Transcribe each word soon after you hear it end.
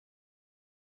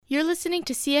You're listening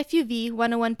to CFUV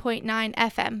 101.9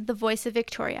 FM, the voice of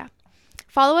Victoria.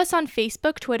 Follow us on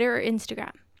Facebook, Twitter, or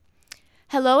Instagram.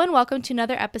 Hello and welcome to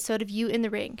another episode of You in the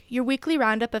Ring, your weekly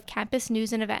roundup of campus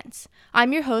news and events.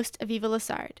 I'm your host, Aviva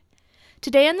Lassard.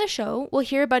 Today on the show, we'll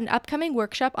hear about an upcoming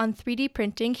workshop on 3D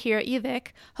printing here at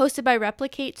UVic, hosted by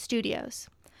Replicate Studios.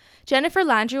 Jennifer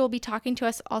Landry will be talking to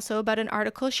us also about an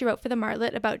article she wrote for the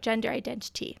Martlet about gender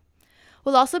identity.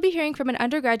 We'll also be hearing from an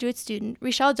undergraduate student,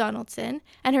 Rochelle Donaldson,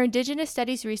 and her Indigenous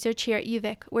Studies research here at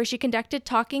UVic, where she conducted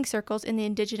talking circles in the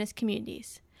Indigenous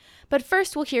communities. But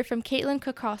first, we'll hear from Caitlin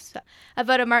Kokoska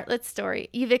about a Martlet story,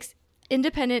 UVic's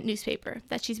independent newspaper,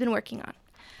 that she's been working on.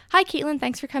 Hi, Caitlin.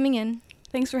 Thanks for coming in.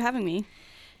 Thanks for having me.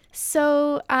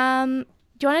 So, do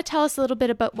you want to tell us a little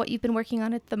bit about what you've been working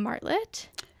on at the Martlet?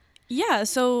 Yeah,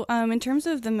 so in terms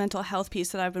of the mental health piece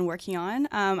that I've been working on,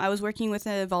 I was working with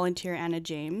a volunteer, Anna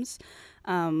James,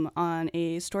 on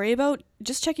a story about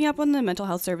just checking up on the mental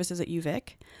health services at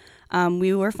UVic.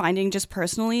 We were finding just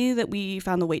personally that we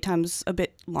found the wait times a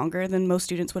bit longer than most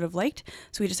students would have liked.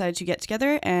 So we decided to get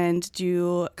together and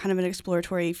do kind of an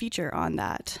exploratory feature on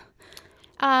that.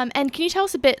 And can you tell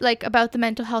us a bit about the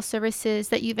mental health services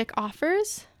that UVic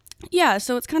offers? Yeah,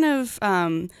 so it's kind of,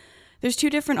 there's two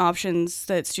different options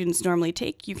that students normally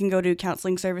take. You can go to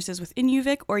counseling services within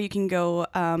UVic, or you can go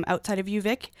outside of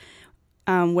UVic,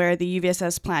 where the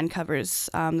UVSS plan covers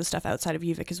the stuff outside of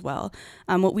UVic as well.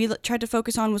 What we tried to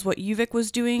focus on was what UVic was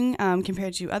doing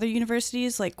compared to other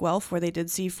universities like Guelph, where they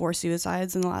did see 4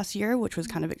 suicides in the last year, which was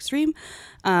kind of extreme.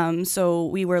 So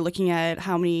we were looking at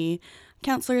how many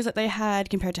counselors that they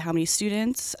had compared to how many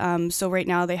students. So right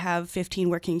now they have 15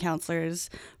 working counselors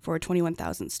for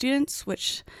 21,000 students,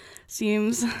 which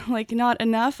seems like not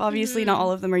enough. Obviously, not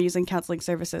all of them are using counseling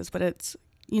services, but it's,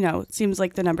 it seems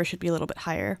like the number should be a little bit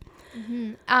higher.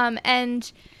 Mm-hmm.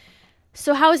 And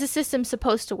so how is the system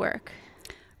supposed to work?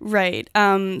 Right.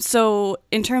 So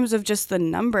in terms of just the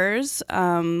numbers,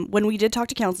 when we did talk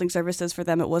to counseling services for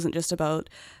them, it wasn't just about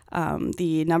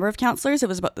the number of counselors. It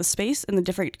was about the space and the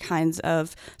different kinds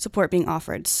of support being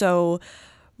offered. So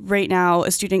right now,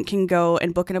 a student can go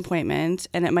and book an appointment,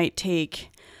 and it might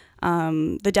take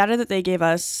the data that they gave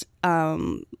us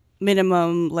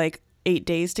minimum 8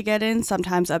 days to get in,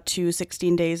 sometimes up to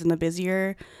 16 days in the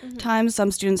busier times.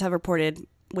 Some students have reported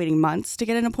waiting months to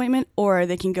get an appointment, or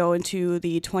they can go into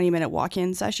the 20-minute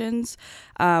walk-in sessions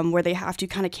where they have to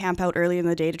kind of camp out early in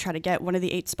the day to try to get one of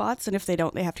the 8 spots, and if they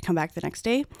don't, they have to come back the next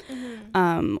day.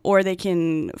 Or they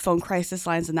can phone crisis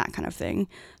lines and that kind of thing.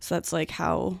 So that's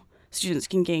how students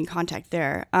can gain contact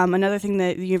there. Another thing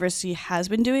that the university has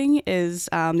been doing is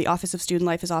the Office of Student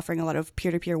Life is offering a lot of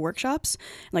peer-to-peer workshops,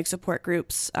 like support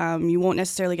groups. You won't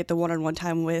necessarily get the one-on-one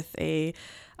time with a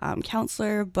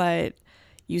counselor, but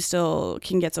you still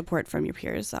can get support from your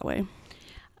peers that way.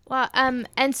 Wow.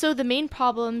 And so the main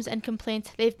problems and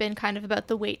complaints, they've been kind of about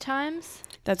the wait times?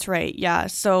 That's right, yeah.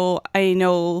 So I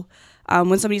know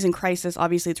when somebody's in crisis,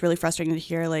 obviously it's really frustrating to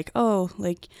hear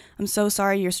I'm so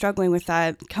sorry you're struggling with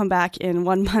that. Come back in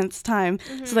 1 month's time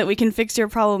so that we can fix your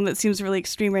problem that seems really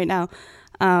extreme right now.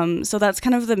 So that's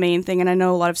kind of the main thing. And I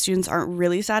know a lot of students aren't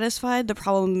really satisfied. The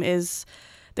problem is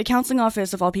the counseling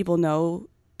office, of all people, know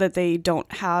that they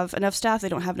don't have enough staff, they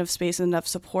don't have enough space and enough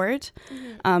support.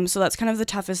 So that's kind of the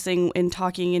toughest thing in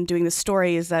talking and doing the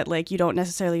story, is that you don't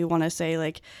necessarily want to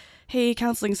say hey,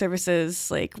 counseling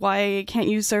services, why can't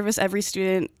you service every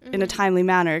student in a timely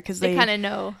manner? Because they kind of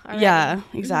know already. Yeah,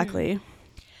 exactly.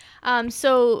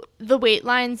 So the wait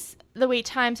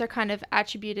times are kind of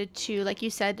attributed to, like you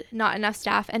said, not enough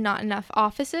staff and not enough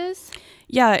offices.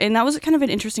 Yeah, and that was kind of an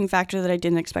interesting factor that I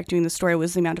didn't expect doing the story,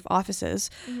 was the amount of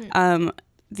offices.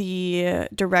 The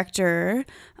director,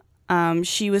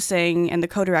 she was saying, and the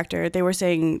co-director, they were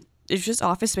saying it's just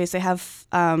office space. They have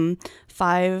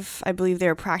 5, I believe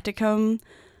they're practicum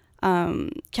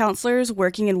counselors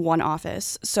working in one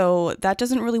office. So that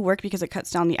doesn't really work because it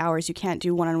cuts down the hours. You can't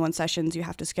do one-on-one sessions. You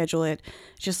have to schedule it.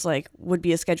 Just would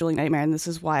be a scheduling nightmare. And this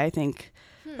is why I think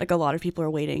a lot of people are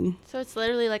waiting. So it's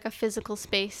literally a physical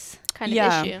space kind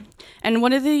of issue. And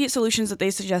one of the solutions that they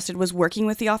suggested was working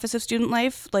with the Office of Student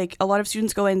Life. A lot of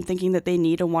students go in thinking that they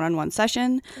need a one-on-one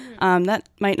session. That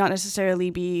might not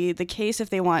necessarily be the case if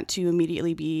they want to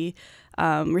immediately be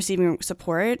receiving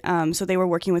support. So they were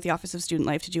working with the Office of Student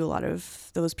Life to do a lot of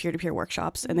those peer-to-peer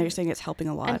workshops, and they're saying it's helping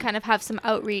a lot. And kind of have some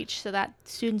outreach so that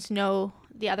students know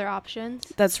the other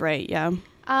options. That's right, yeah.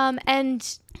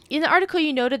 And in the article,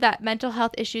 you noted that mental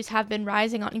health issues have been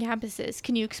rising on campuses.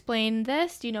 Can you explain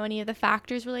this? Do you know any of the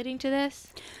factors relating to this?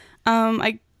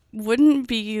 I wouldn't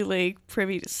be like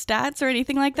privy to stats or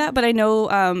anything like that, but I know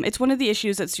it's one of the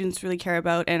issues that students really care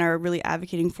about and are really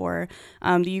advocating for.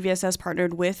 The UVSS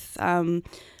partnered with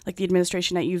like the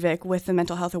administration at UVic with the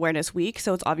Mental Health Awareness Week,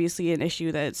 so it's obviously an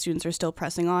issue that students are still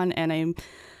pressing on. And I'm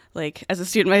like, as a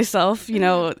student myself, you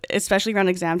know, especially around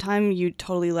exam time, you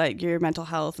totally let your mental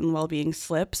health and well-being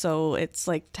slip. So it's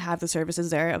like to have the services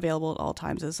there available at all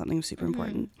times is something super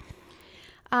important.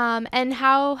 And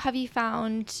how have you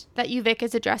found that UVic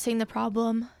is addressing the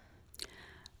problem?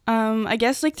 I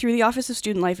guess like through the Office of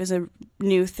Student Life is a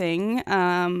new thing.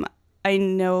 I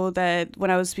know that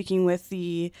when I was speaking with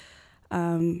the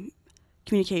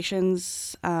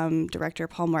communications director,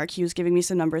 Paul Mark, he was giving me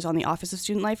some numbers on the Office of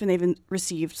Student Life, and they've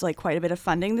received like quite a bit of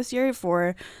funding this year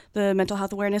for the Mental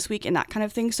Health Awareness Week and that kind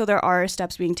of thing. So there are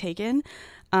steps being taken.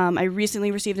 I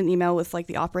recently received an email with like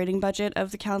the operating budget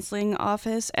of the counseling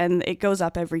office, and it goes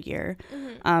up every year.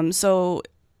 So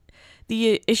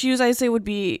the issues I say would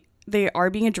be they are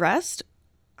being addressed.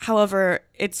 However,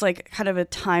 it's like kind of a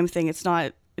time thing. It's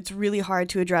really hard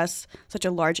to address such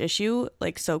a large issue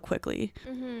like so quickly.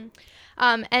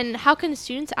 And how can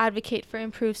students advocate for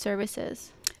improved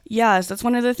services? Yes, that's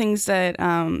one of the things that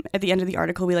at the end of the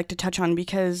article we like to touch on,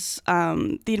 because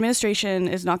the administration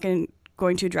is not going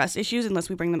to address issues unless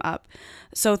we bring them up.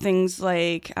 So things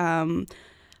like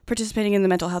participating in the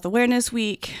Mental Health Awareness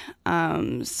Week,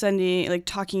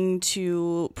 talking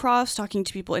to profs, talking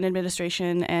to people in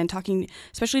administration, and talking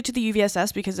especially to the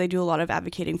UVSS, because they do a lot of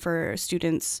advocating for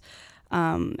students,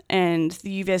 and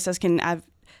the UVSS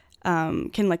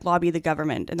can like lobby the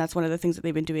government, and that's one of the things that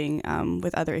they've been doing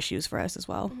with other issues for us as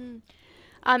well.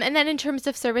 And then in terms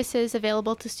of services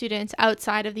available to students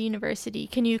outside of the university,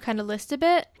 can you kind of list a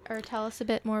bit or tell us a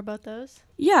bit more about those?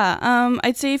 Yeah,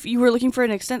 I'd say if you were looking for an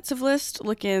extensive list,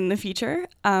 look in the feature.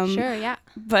 Sure, yeah.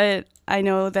 But I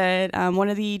know that one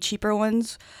of the cheaper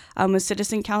ones was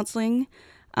citizen counseling.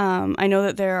 I know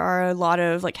that there are a lot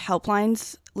of like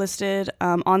helplines listed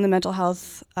on the mental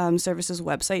health services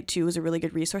website too. Is a really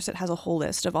good resource. It has a whole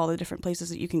list of all the different places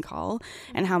that you can call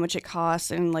and how much it costs,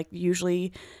 and like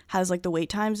usually has like the wait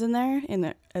times in there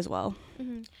as well.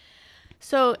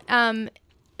 So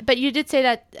but you did say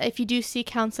that if you do see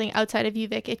counseling outside of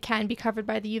UVic, it can be covered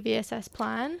by the UVSS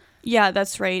plan. Yeah,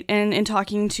 that's right. And in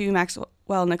talking to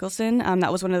Maxwell Nicholson,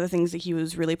 that was one of the things that he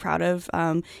was really proud of.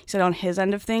 He said on his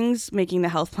end of things, making the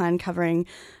health plan covering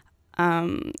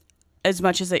as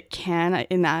much as it can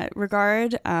in that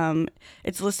regard.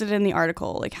 It's listed in the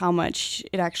article, like how much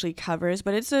it actually covers,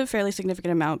 but it's a fairly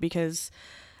significant amount because,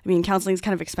 I mean, counseling is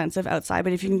kind of expensive outside,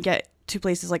 but if you can get to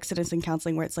places like citizen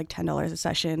counseling where it's like $10 a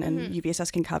session and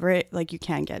UVSS can cover it, like you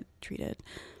can get treated.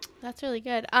 That's really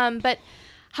good. But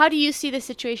how do you see the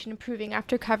situation improving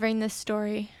after covering this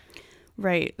story?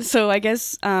 Right. So I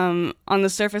guess on the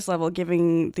surface level,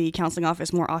 giving the counseling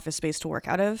office more office space to work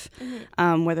out of,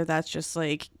 whether that's just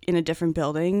like in a different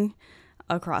building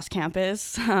across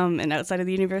campus and outside of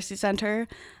the university center.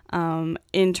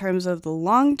 In terms of the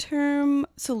long-term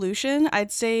solution,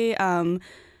 I'd say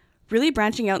really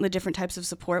branching out in the different types of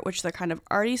support, which they're kind of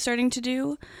already starting to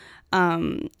do,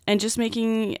 and just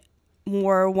making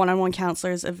more one-on-one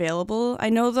counselors available. I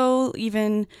know, though,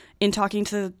 even in talking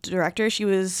to the director, she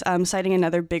was citing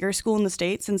another bigger school in the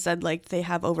States and said, like, they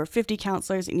have over 50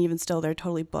 counselors, and even still, they're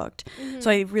totally booked. So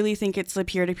I really think it's the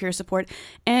peer-to-peer support.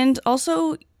 And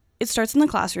also, it starts in the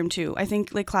classroom, too. I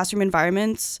think, like, classroom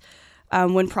environments,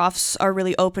 when profs are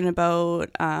really open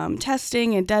about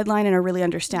testing and deadline and are really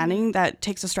understanding, that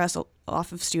takes the stress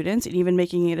off of students, and even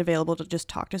making it available to just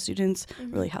talk to students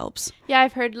really helps. Yeah,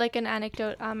 I've heard like an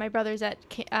anecdote. My brother's at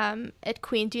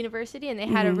Queen's University, and they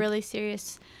had a really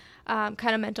serious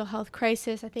kind of mental health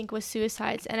crisis, I think, with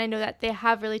suicides. And I know that they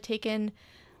have really taken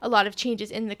a lot of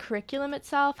changes in the curriculum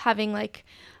itself, having like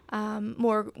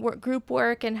more group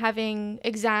work and having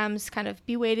exams kind of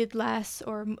be weighted less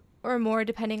or more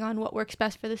depending on what works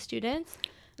best for the students.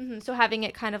 So having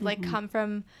it kind of like come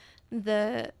from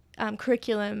the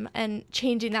curriculum and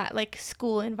changing that like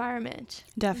school environment.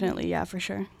 Definitely, yeah, for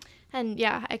sure. And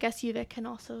yeah, I guess UVic can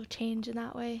also change in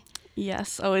that way.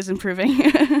 Yes, always improving.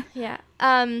 Yeah.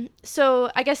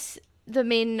 So I guess the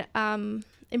main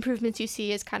improvements you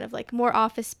see is kind of like more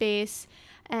office space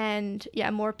and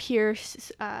more peer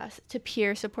to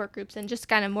peer support groups and just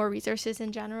kind of more resources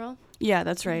in general. Yeah,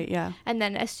 that's right. Yeah. And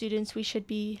then as students, we should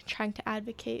be trying to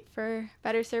advocate for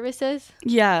better services.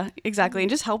 Yeah, exactly. And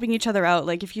just helping each other out.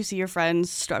 Like if you see your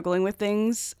friends struggling with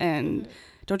things, and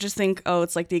don't just think, oh,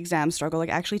 it's like the exam struggle.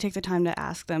 Like actually take the time to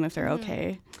ask them if they're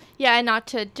okay. Yeah, and not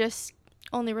to just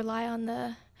only rely on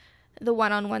the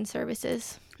one-on-one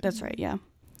services. That's right. Yeah.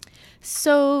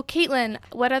 So, Caitlin,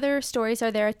 what other stories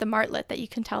are there at the Martlet that you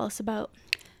can tell us about?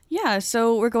 Yeah,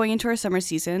 so we're going into our summer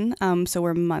season, so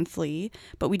we're monthly,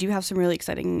 but we do have some really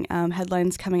exciting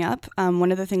headlines coming up. One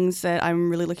of the things that I'm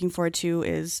really looking forward to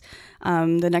is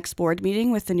the next board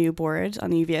meeting with the new board on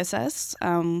the UVSS.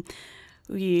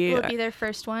 Will it be their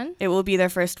first one? It will be their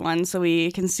first one, so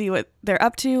we can see what they're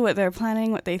up to, what they're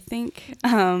planning, what they think.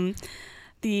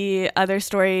 The other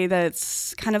story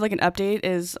that's kind of like an update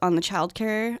is on the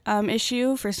childcare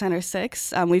issue for Center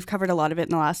 6. We've covered a lot of it in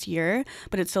the last year,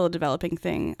 but it's still a developing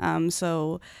thing.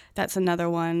 So that's another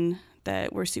one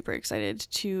that we're super excited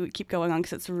to keep going on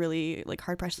because it's a really like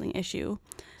hard-pressing issue.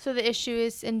 So the issue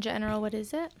is, in general, what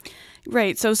is it?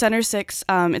 Right. So Center 6,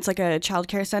 it's like a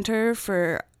childcare center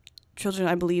for children,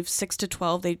 I believe 6 to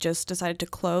 12, they just decided to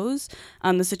close.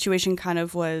 The situation kind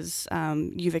of was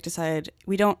UVic decided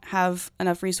we don't have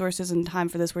enough resources and time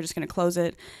for this, we're just going to close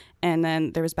it. And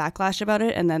then there was backlash about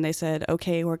it. And then they said,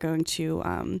 okay, we're going to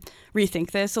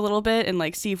rethink this a little bit and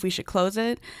like see if we should close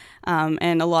it.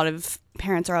 And a lot of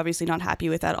parents are obviously not happy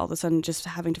with that, all of a sudden just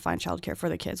having to find childcare for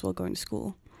their kids while going to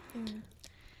school.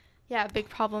 Yeah, a big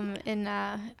problem in,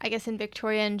 I guess, in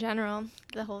Victoria in general,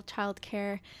 the whole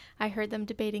childcare. I heard them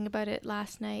debating about it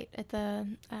last night at the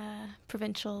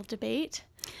provincial debate.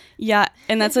 Yeah,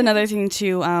 and that's another thing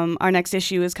too. Our next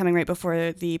issue is coming right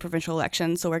before the provincial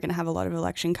election, so we're going to have a lot of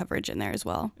election coverage in there as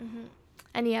well. Mm-hmm.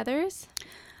 Any others?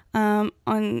 On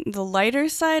the lighter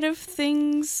side of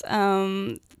things,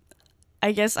 I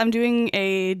guess I'm doing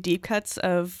a deep cuts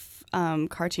of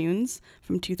cartoons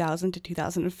from 2000 to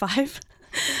 2005.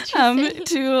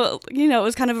 It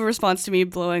was kind of a response to me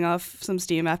blowing off some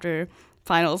steam after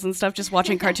finals and stuff, just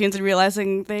watching cartoons and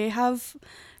realizing they have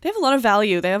a lot of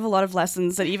value. They have a lot of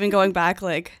lessons that even going back,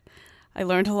 like, I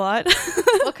learned a lot.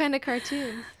 What kind of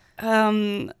cartoons?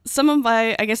 Some of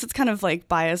my, I guess it's kind of like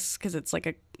bias because it's like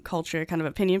a culture kind of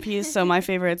opinion piece. So my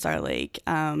favorites are like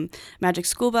Magic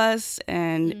School Bus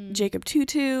and Jacob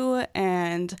Tutu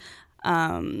and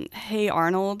Hey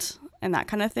Arnold and that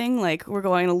kind of thing. Like, we're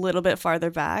going a little bit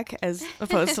farther back as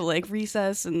opposed to like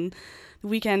Recess and the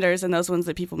Weekenders and those ones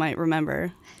that people might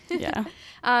remember. Yeah.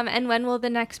 And when will the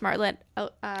next Martlet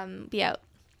be out?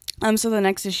 So the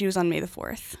next issue is on May the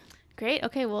 4th. Great.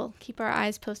 Okay, we'll keep our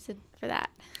eyes posted for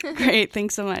that. Great.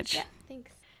 Thanks so much. Yeah,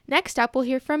 thanks. Next up, we'll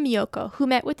hear from Miyoko, who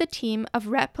met with the team of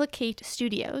Replicate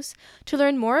Studios to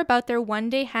learn more about their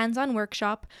one-day hands-on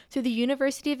workshop through the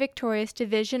University of Victoria's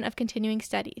Division of Continuing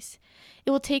Studies. It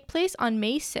will take place on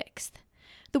May 6th.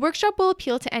 The workshop will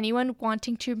appeal to anyone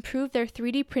wanting to improve their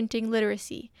 3D printing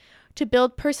literacy, to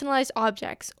build personalized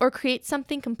objects, or create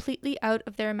something completely out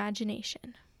of their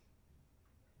imagination.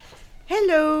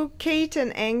 Hello, Kate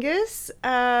and Angus.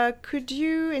 Could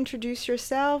you introduce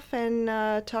yourself and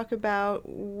talk about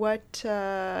what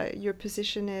your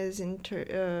position is in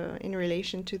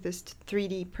relation to this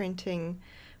 3D printing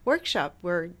workshop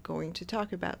we're going to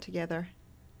talk about together?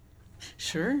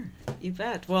 Sure, you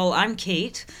bet. Well, I'm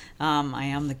Kate. I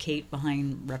am the Kate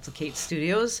behind Replicate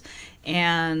Studios,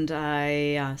 and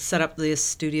I set up this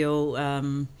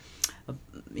studio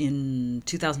in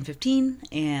 2015,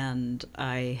 and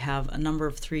I have a number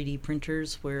of 3D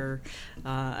printers where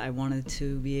I wanted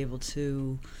to be able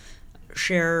to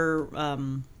share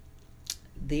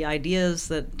the ideas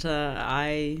that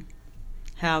I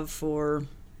have for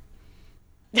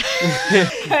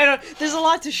there's a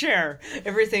lot to share.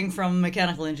 Everything from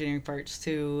mechanical engineering parts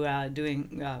to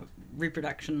doing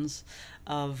reproductions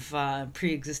of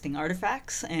pre-existing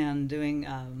artifacts and doing,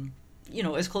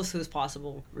 as close to as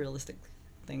possible realistic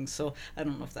things. So I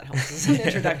don't know if that helps as an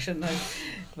introduction,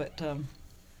 but.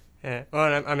 Yeah.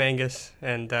 Well, I'm Angus,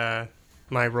 and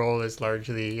my role is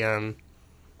largely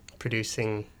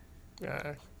producing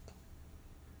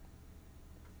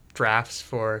drafts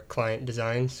for client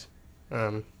designs.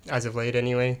 As of late,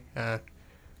 anyway.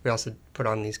 We also put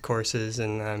on these courses,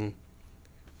 and I'm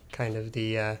kind of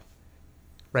the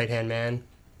right-hand man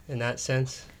in that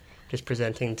sense, just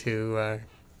presenting to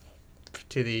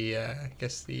the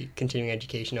the continuing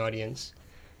education audience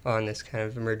on this kind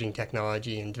of emerging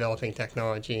technology and developing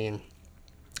technology, and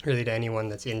really to anyone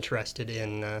that's interested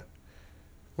in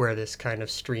where this kind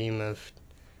of stream of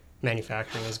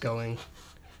manufacturing is going.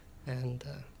 And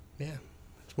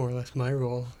that's more or less my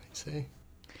role, I'd say.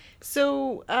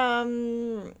 So,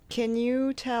 can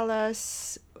you tell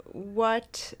us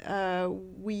what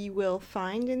we will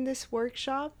find in this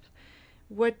workshop?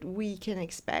 What we can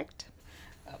expect?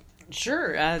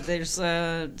 Sure. There's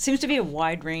seems to be a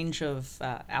wide range of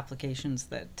applications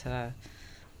that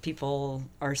people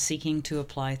are seeking to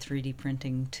apply 3D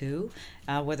printing to,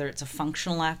 whether it's a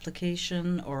functional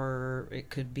application or it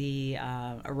could be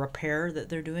a repair that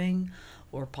they're doing,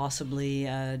 or possibly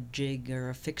a jig or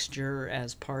a fixture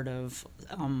as part of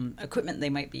equipment they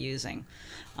might be using.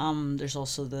 There's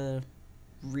also the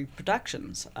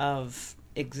reproductions of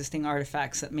existing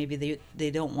artifacts that maybe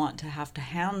they don't want to have to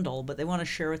handle, but they want to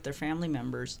share with their family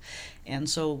members. And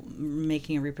so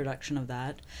making a reproduction of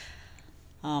that.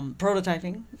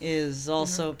 Prototyping is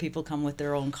also people come with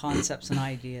their own concepts and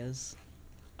ideas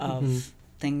of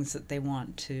things that they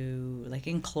want to, like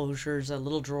enclosures, a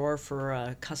little drawer for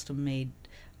a custom-made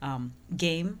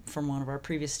game from one of our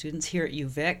previous students here at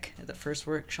UVic at the first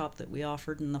workshop that we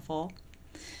offered in the fall.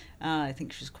 I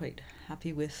think she's quite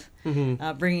happy with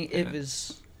bringing. It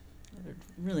was a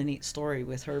really neat story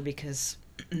with her because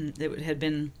it had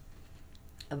been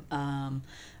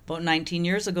about 19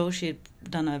 years ago. She had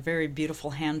done a very beautiful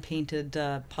hand-painted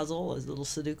puzzle, a little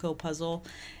Sudoku puzzle,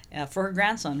 for her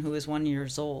grandson who was 1 year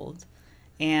old,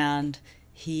 and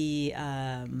he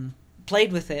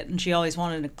played with it, and she always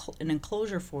wanted an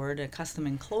enclosure for it, a custom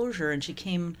enclosure, and she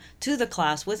came to the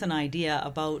class with an idea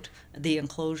about the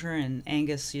enclosure, and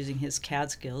Angus, using his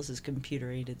CAD skills, his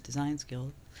computer-aided design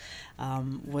skills,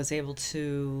 was able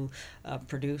to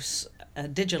produce a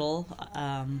digital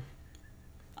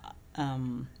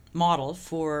model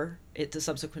for it to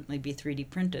subsequently be 3D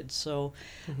printed. So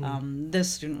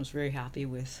this student was very happy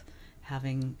with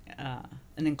having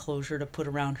an enclosure to put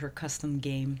around her custom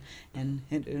game, and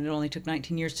it only took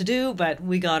 19 years to do, but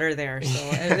we got her there. So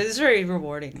it was very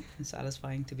rewarding and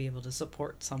satisfying to be able to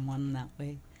support someone that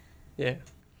way. Yeah.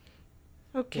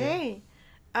 Okay.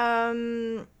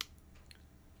 I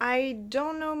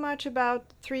don't know much about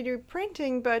 3D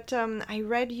printing, but I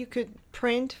read you could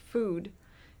print food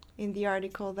in the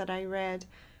article that I read.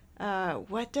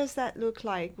 What does that look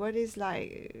like? What does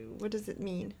it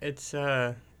mean? It's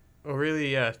well,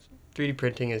 really, 3D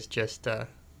printing is just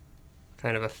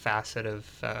kind of a facet of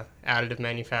additive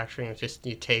manufacturing. It's just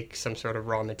you take some sort of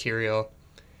raw material,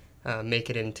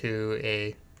 make it into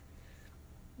a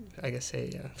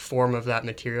form of that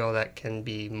material that can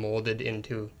be molded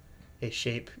into a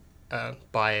shape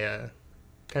by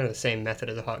kind of the same method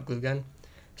as a hot glue gun.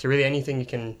 So really anything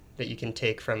that you can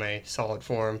take from a solid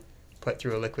form, put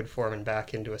through a liquid form and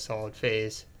back into a solid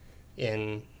phase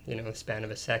in the span of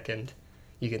a second,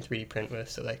 you can 3D print with.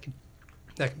 So that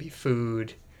could be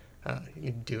food.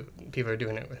 People are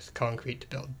doing it with concrete to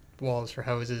build walls for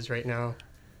houses right now.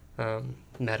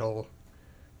 Metal,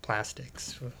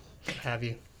 plastics, what have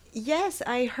you. Yes,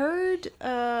 I heard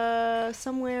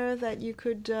somewhere that you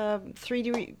could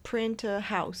 3D print a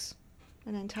house,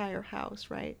 an entire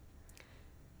house, right?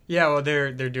 Yeah, well,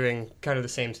 they're doing kind of the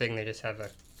same thing. They just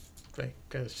have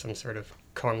some sort of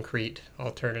concrete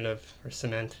alternative or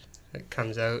cement that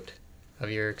comes out of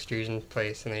your extrusion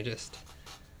place, and they just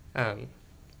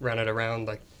run it around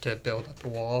to build up a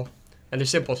wall. And they're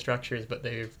simple structures, but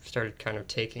they've started kind of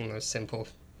taking those simple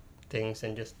things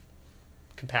and just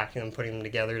compacting them, putting them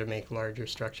together to make larger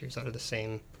structures out of the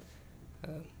same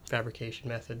fabrication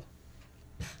method.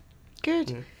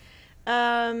 Good.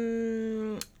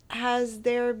 Yeah. Has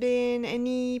there been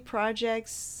any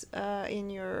projects in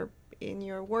your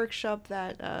workshop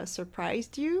that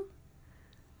surprised you?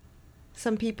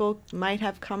 Some people might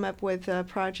have come up with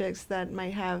projects that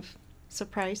might have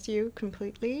surprised you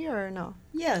completely, or no?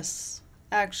 Yes.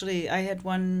 Actually, I had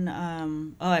one,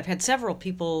 I've had several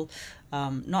people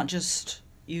not just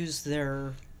use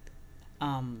their,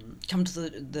 come to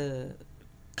the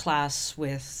class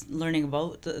with learning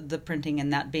about the printing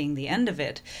and that being the end of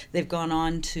it. They've gone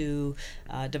on to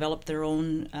develop their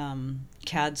own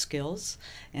CAD skills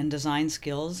and design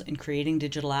skills in creating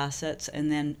digital assets,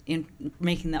 and then in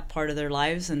making that part of their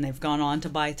lives, and they've gone on to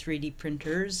buy 3D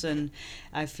printers. And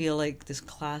I feel like this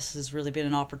class has really been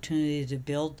an opportunity to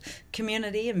build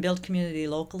community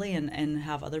locally, and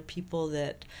have other people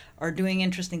that are doing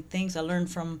interesting things. I learned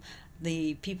from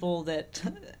the people that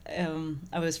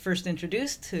I was first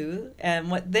introduced to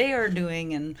and what they are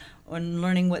doing, and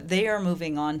learning what they are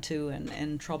moving on to,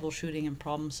 and troubleshooting and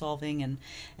problem solving,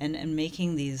 and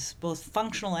making these both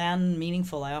functional and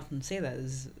meaningful. I often say that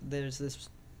there's this,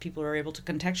 people are able to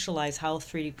contextualize how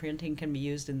 3D printing can be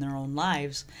used in their own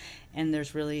lives. And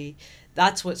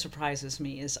that's what surprises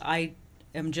me, is I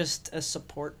am just a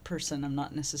support person. I'm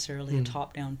not necessarily a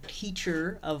top-down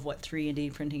teacher of what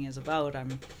 3D printing is about.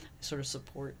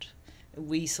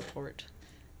 We support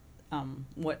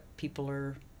what people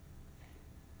are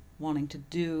wanting to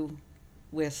do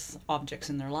with objects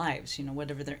in their lives,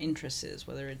 whatever their interest is,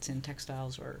 whether it's in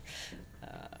textiles or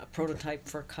a prototype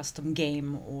for a custom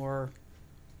game, or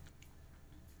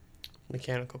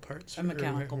mechanical parts. A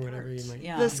mechanical or whatever parts. you might.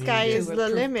 Yeah. The sky Do is a the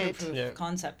proof limit. of Yeah.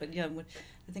 concept, but yeah,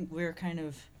 I think we're kind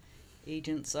of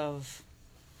agents of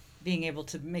being able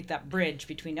to make that bridge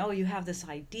between, oh, you have this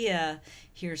idea,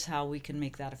 here's how we can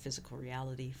make that a physical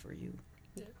reality for you.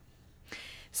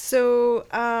 So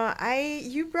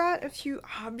you brought a few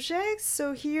objects.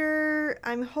 So here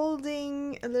I'm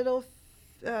holding a little.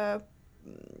 We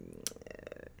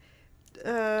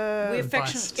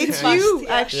Bust. It's bust, you,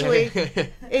 yeah. actually.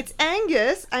 It's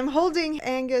Angus. I'm holding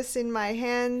Angus in my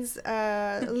hands.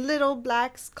 A little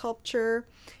black sculpture,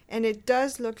 and it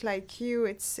does look like you.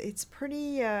 It's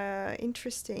pretty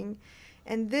interesting.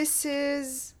 And this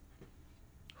is.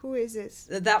 Who is this?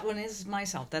 That one is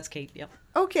myself. That's Kate. Yep.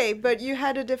 Okay, but you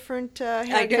had a different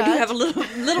haircut. I do have a little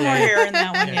more hair in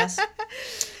that one. Yes.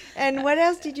 And what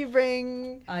else did you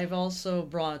bring? I've also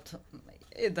brought.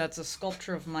 That's a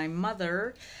sculpture of my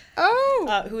mother,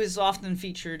 Oh, who is often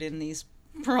featured in these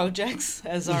projects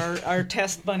as our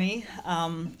test bunny.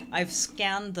 I've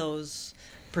scanned those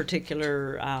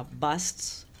particular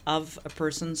busts of a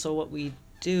person. So what we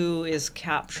do is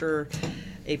capture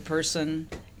a person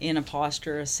in a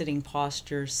posture, a sitting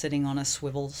posture, sitting on a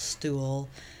swivel stool,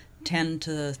 10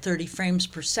 to 30 frames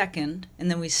per second,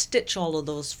 and then we stitch all of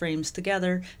those frames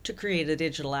together to create a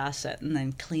digital asset and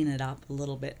then clean it up a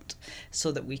little bit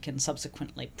so that we can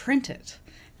subsequently print it.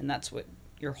 And that's what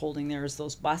you're holding there, is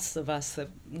those busts of us that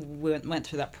went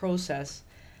through that process.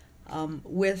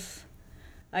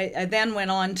 I then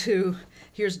went on to,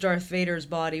 here's Darth Vader's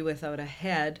body without a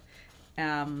head.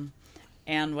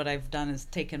 And what I've done is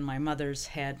taken my mother's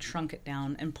head, shrunk it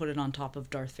down, and put it on top of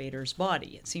Darth Vader's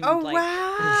body. It seemed like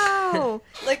wow.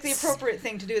 like the appropriate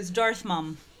thing to do. It's Darth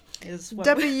Mum, is what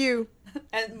W.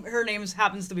 and her name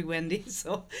happens to be Wendy.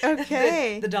 So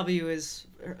Okay. the W is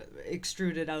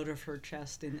extruded out of her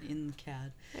chest in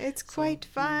CAD. It's quite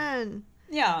fun.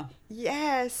 Yeah.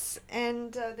 Yes,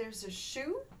 and there's a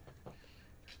shoe.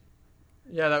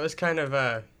 Yeah, that was kind of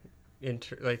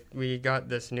like we got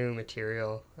this new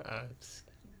material. It's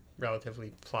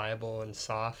relatively pliable and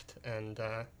soft, and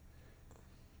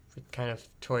we kind of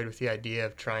toyed with the idea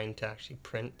of trying to actually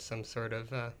print some sort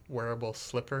of wearable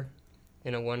slipper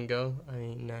in a one go. I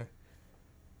mean,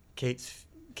 Kate's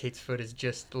foot is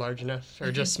just large enough,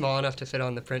 or just small enough to fit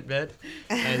on the print bed,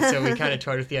 and so we kind of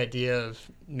toyed with the idea of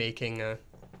making a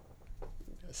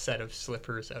set of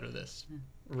slippers out of this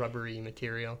rubbery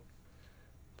material.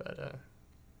 But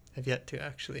I've yet to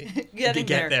actually get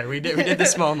there. We did the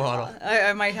small model.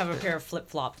 I might have a pair of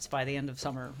flip-flops by the end of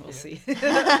summer. We'll see.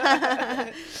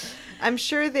 I'm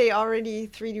sure they already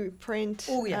 3D print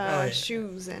yeah.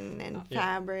 shoes and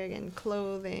fabric and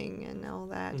clothing and all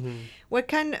that. Mm-hmm. What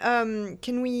kind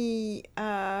can we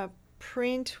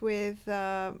print with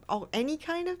any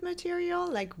kind of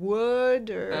material, like wood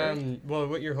or? Well,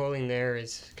 what you're holding there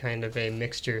is kind of a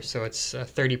mixture. So it's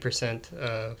 30%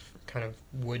 of kind of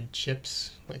wood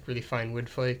chips, like really fine wood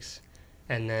flakes,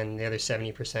 and then the other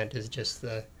 70% is just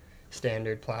the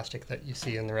standard plastic that you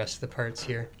see in the rest of the parts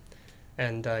here.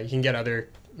 And you can get other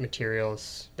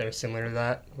materials that are similar to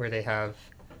that, where they have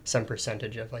some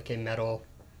percentage of like a metal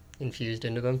infused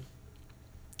into them.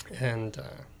 And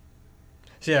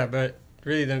so yeah, but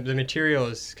really the material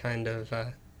is kind of,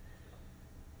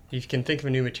 you can think of a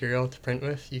new material to print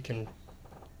with, you can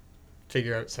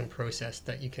figure out some process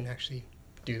that you can actually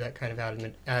do that kind of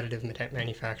additive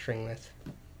manufacturing with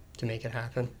to make it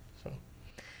happen. So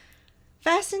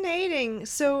Fascinating.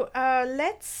 So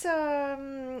let's.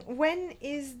 When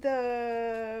is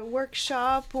the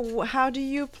workshop? How do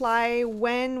you apply?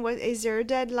 When? What is there a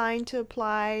deadline to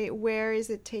apply? Where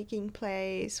is it taking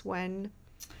place? When?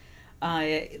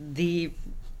 The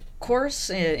course,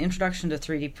 Introduction to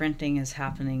 3D Printing, is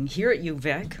happening here at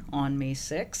UVic on May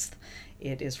 6th.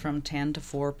 It is from 10 to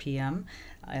 4 p.m.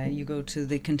 You go to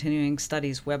the Continuing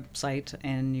Studies website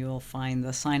and you'll find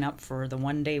the sign up for the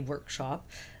one-day workshop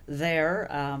there.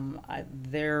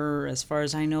 There, as far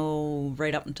as I know,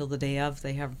 right up until the day of,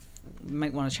 you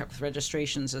might want to check with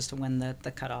registrations as to when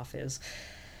the cutoff is.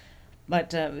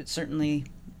 But it's certainly,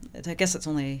 I guess it's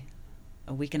only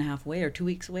a week and a half away or 2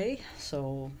 weeks away.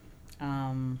 So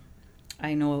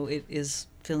I know it is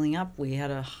filling up. We had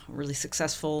a really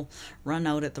successful run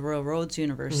out at the Royal Roads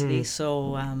University. Mm-hmm.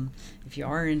 So if you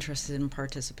are interested in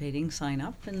participating, sign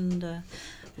up, and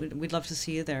we'd love to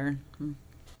see you there.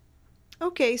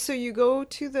 Okay, so you go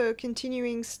to the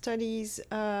Continuing Studies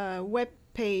web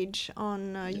page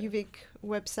on UVic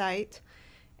website,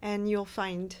 and you'll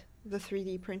find the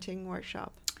 3D printing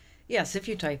workshop. Yes, if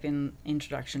you type in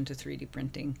Introduction to 3D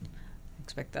Printing, I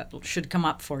expect that should come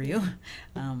up for you.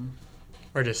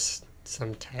 Or just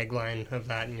some tagline of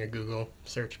that in your Google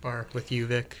search bar with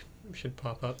UVic, should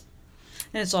pop up.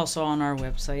 And it's also on our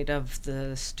website of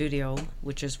the studio,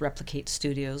 which is Replicate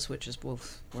Studios, which is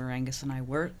both where Angus and I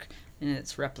work. And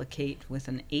it's Replicate with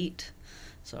an 8.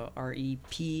 So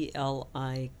REPLIK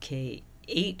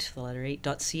 8, the letter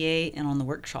 8.ca. And on the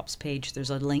workshops page,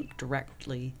 there's a link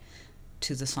directly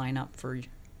to the sign up for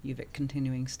UVic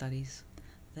Continuing Studies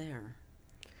there.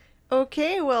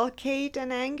 Okay, well, Kate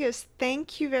and Angus,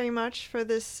 thank you very much for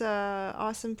this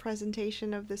awesome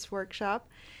presentation of this workshop.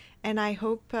 And I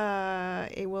hope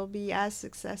it will be as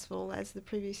successful as the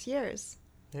previous years.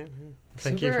 Yeah.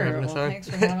 Thank you for having us on. Thanks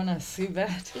for having us. You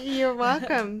bet. You're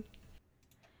welcome.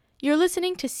 You're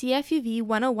listening to CFUV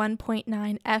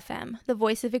 101.9 FM, the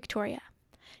voice of Victoria.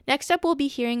 Next up, we'll be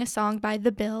hearing a song by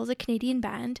The Bills, a Canadian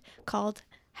band, called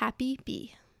Happy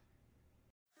Bee.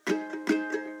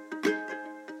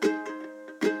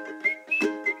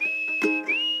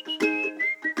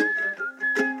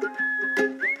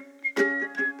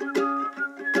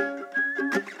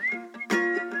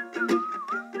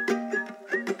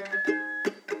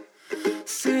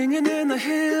 Singing in the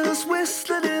hills,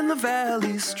 whistling in the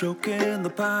valleys, stroking the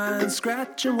pines,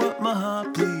 scratching what my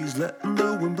heart please, letting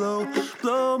the wind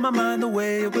blow my mind the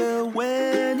way it will.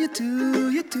 When you do,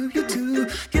 you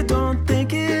don't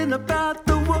thinking about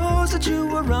the woes that you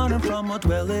were running from, or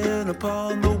dwelling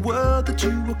upon the world that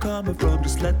you were coming from.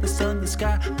 Just let the sun, the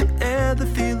sky, the air, the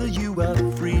feel of you out.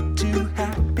 Free to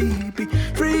happy, be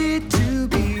free to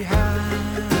be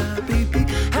happy, be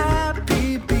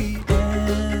happy, be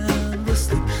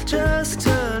endlessly. Just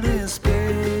turn in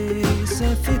space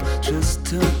and feel. Just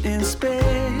turn in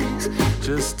space.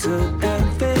 Just turn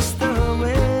and face the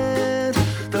wind.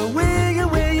 The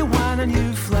way you whine and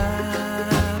you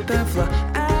flap and fly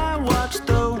and watch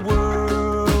the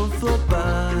world flow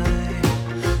by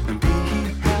and be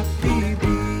happy,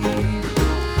 be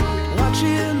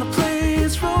watching the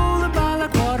planes rolling by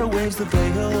like water waves, the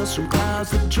veils from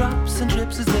clouds that drops and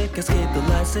drips as they cascade, the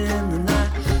lights in the night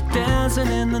dancing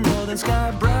in the northern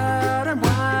sky, bright and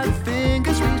wide.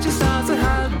 Fingers reach the stars and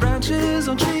hide branches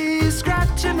on trees,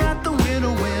 scratching at the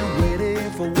window wind, waiting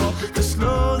for war to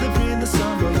slowly bring the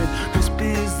summer in. Crisp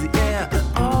is the air, and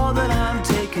all that I'm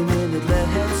taking in it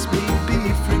lets me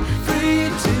be free, free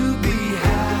to be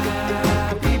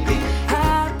happy, be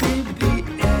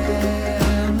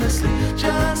endlessly.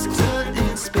 Just turn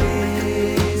in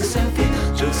space and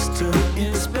feel. Just turn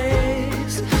in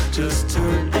space. Just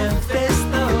turn and face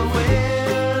the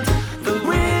wind. The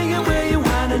wing and where you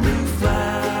want and you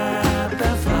flap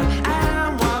and fly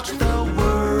and watch the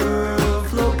world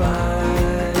flow by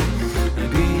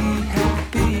and be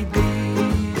happy, be.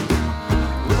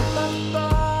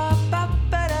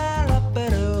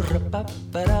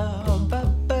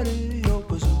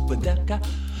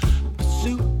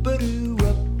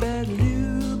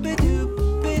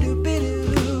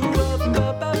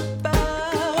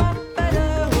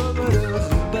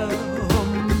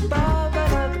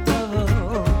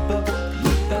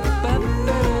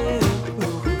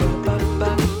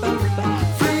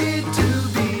 Free to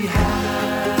be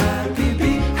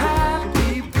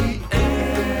happy, be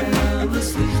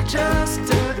endlessly. Just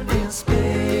turn in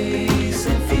space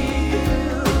and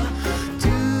feel. To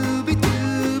be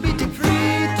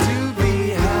free to be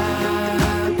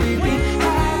happy, be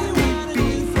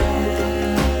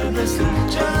endlessly.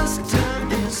 Just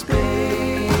turn in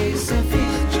space and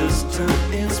feel. Just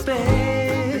turn in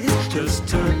space. Just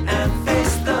turn and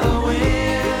face the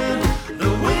wind. The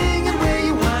wing and where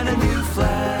you want and you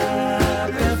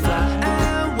flap and fly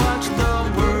and watch the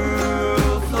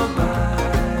world flow by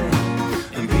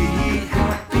and be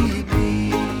happy,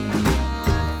 be.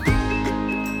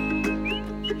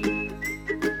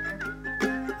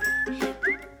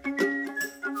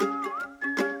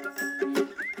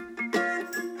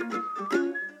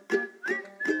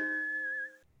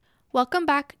 Welcome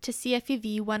back to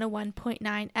CFUV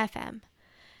 101.9 FM.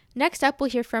 Next up, we'll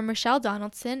hear from Rochelle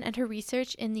Donaldson and her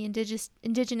research in the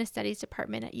Indigenous Studies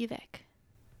Department at UVic.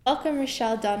 Welcome,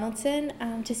 Rochelle Donaldson,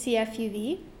 to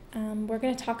CFUV. We're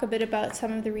going to talk a bit about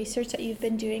some of the research that you've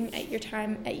been doing at your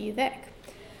time at UVic.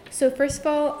 So first of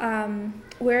all,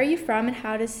 where are you from and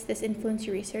how does this influence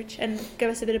your research? And give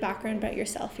us a bit of background about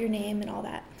yourself, your name and all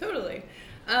that. Totally.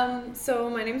 So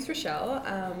my name is Rochelle.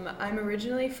 I'm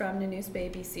originally from Nanoose Bay,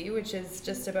 BC, which is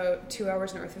just about 2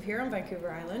 hours north of here on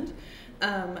Vancouver Island.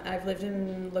 I've lived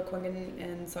in Lekwungen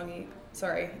and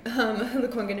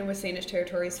Lekwungen and Wasanish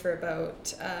territories for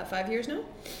about 5 years now.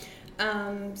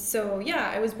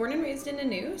 I was born and raised in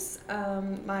Nanoose.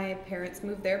 My parents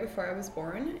moved there before I was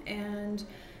born, and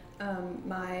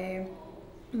my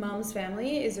mom's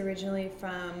family is originally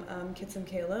from Kitsim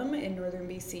Kalem in northern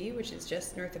BC, which is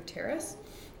just north of Terrace.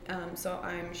 So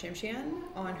I'm Shamshian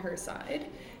on her side.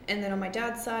 And then on my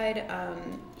dad's side,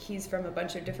 he's from a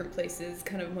bunch of different places,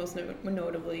 kind of most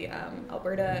notably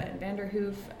Alberta and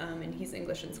Vanderhoof, and he's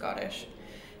English and Scottish.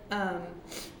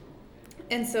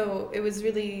 And so it was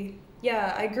really,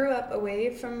 I grew up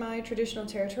away from my traditional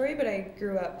territory, but I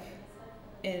grew up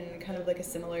in kind of like a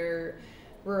similar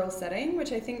rural setting,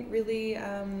 which I think really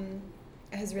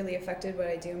has really affected what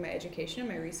I do in my education and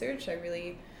my research. I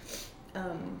really,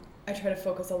 I try to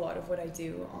focus a lot of what I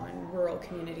do on rural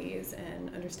communities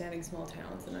and understanding small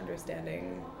towns and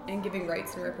understanding and giving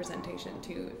rights and representation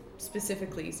to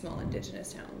specifically small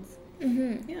Indigenous towns.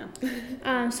 Mm-hmm.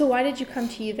 Yeah. So why did you come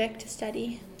to UVic to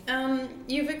study?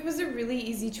 UVic was a really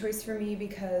easy choice for me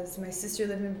because my sister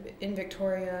lived in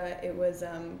Victoria. It was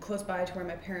close by to where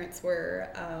my parents were,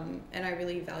 and I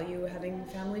really value having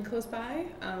family close by.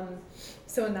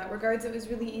 So in that regards, it was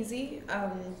really easy.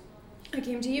 I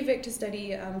came to UVic to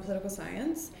study political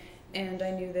science, and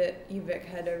I knew that UVic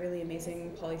had a really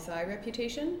amazing poli-sci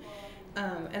reputation.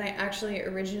 And I actually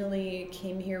originally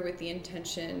came here with the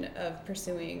intention of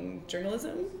pursuing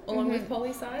journalism along with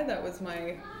poli-sci. That was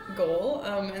my goal.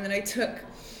 And then I took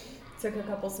a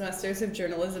couple semesters of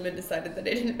journalism and decided that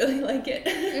I didn't really like it.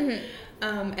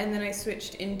 And then I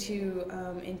switched into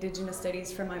Indigenous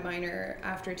studies for my minor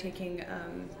after taking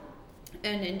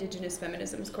an Indigenous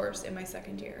feminisms course in my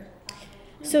second year.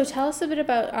 So tell us a bit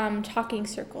about Talking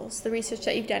Circles, the research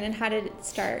that you've done, and how did it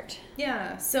start?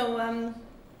 Yeah, so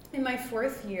in my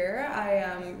fourth year,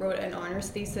 I wrote an honors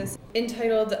thesis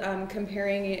entitled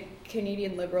Comparing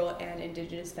Canadian Liberal and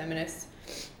Indigenous Feminist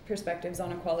Perspectives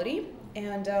on Equality.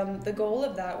 And the goal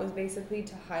of that was basically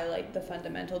to highlight the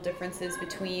fundamental differences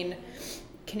between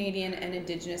Canadian and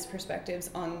Indigenous perspectives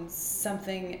on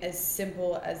something as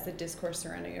simple as the discourse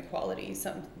surrounding equality,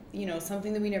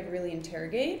 something that we never really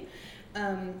interrogate.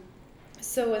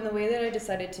 So in the way that I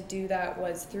decided to do that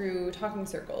was through Talking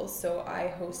Circles. So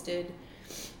I hosted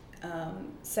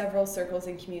several circles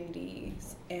in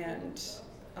communities, and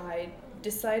I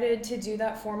decided to do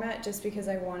that format just because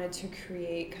I wanted to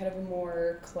create kind of a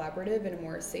more collaborative and a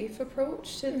more safe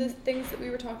approach to the things that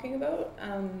we were talking about,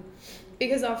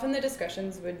 because often the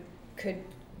discussions could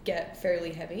get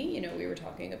fairly heavy. We were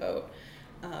talking about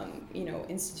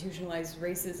institutionalized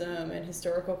racism and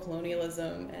historical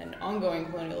colonialism and ongoing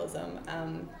colonialism,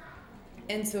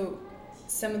 and so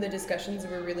some of the discussions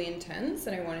were really intense,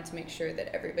 and I wanted to make sure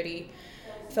that everybody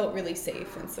felt really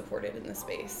safe and supported in the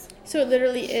space. So it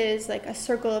literally is like a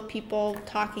circle of people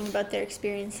talking about their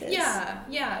experiences.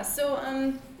 Yeah.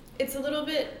 So it's a little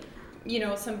bit,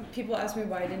 some people ask me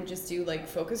why I didn't just do like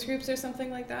focus groups or something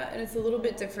like that, and it's a little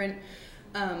bit different,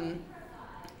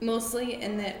 mostly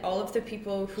in that all of the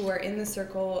people who are in the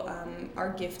circle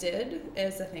are gifted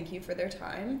as a thank you for their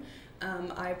time.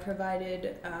 I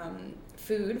provided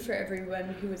food for everyone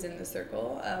who was in the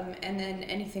circle, and then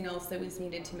anything else that was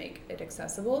needed to make it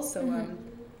accessible. So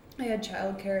I had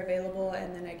childcare available,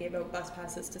 and then I gave out bus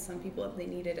passes to some people if they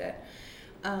needed it.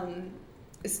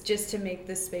 It's just to make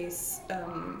the space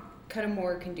kind of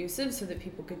more conducive so that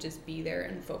people could just be there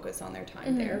and focus on their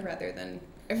time there rather than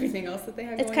everything else that they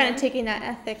had going on. It's kind of taking that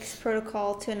ethics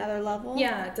protocol to another level.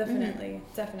 Yeah, definitely.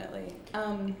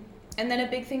 And then a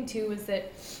big thing too was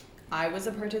that I was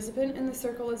a participant in the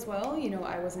circle as well.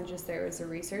 I wasn't just there as a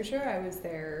researcher. I was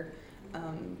there,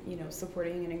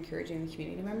 supporting and encouraging the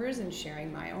community members and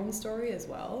sharing my own story as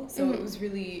well. So it was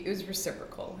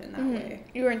reciprocal in that way.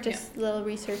 You weren't just a little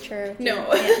researcher.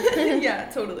 No. Yeah,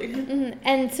 totally.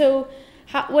 And so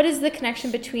what is the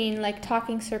connection between like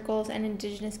Talking Circles and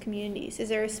Indigenous communities? Is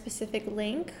there a specific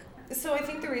link? So I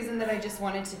think the reason that I just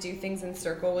wanted to do things in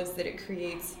circle was that it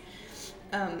creates,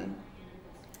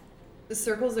 the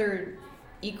circles are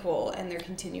equal and they're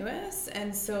continuous,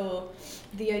 and so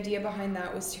the idea behind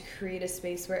that was to create a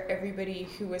space where everybody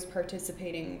who was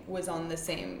participating was on the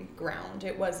same ground.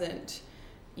 It wasn't,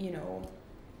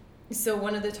 so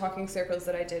one of the Talking Circles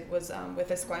that I did was with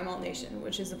the Esquimalt Nation,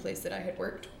 which is a place that I had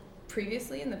worked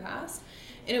previously in the past,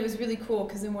 and it was really cool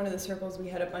because in one of the circles we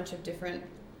had a bunch of different,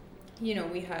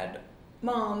 we had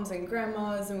moms and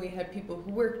grandmas, and we had people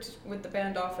who worked with the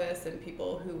band office and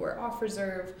people who were off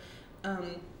reserve.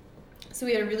 So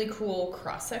we had a really cool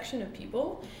cross-section of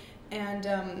people, and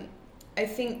I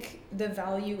think the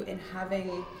value in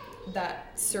having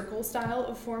that circle style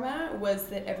of format was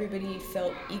that everybody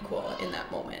felt equal in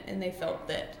that moment, and they felt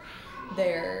that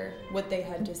what they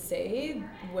had to say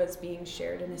was being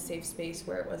shared in a safe space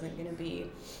where it wasn't going to be,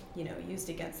 used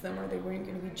against them, or they weren't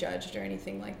going to be judged or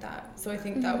anything like that. So I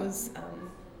think that was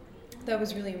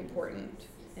really important.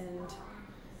 And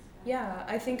yeah,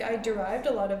 I think I derived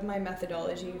a lot of my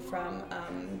methodology from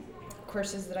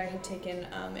courses that I had taken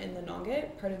in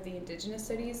Lenanget, part of the Indigenous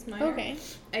Studies minor Okay.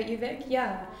 at UVic.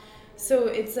 Yeah. So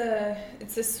it's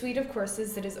a suite of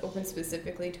courses that is open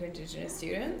specifically to Indigenous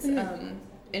students.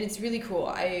 And it's really cool.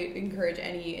 I encourage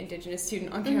any Indigenous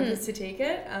student on campus to take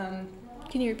it.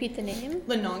 Can you repeat the name?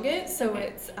 Lenanget. So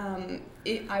Okay.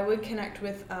 it's I would connect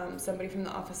with somebody from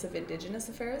the Office of Indigenous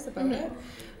Affairs about it.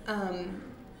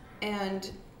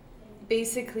 And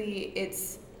basically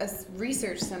it's a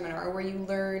research seminar where you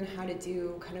learn how to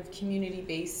do kind of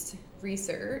community-based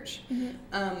research.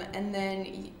 And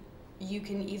then you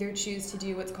can either choose to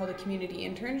do what's called a community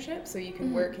internship, so you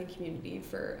can work in community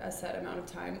for a set amount of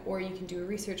time, or you can do a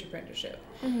research apprenticeship,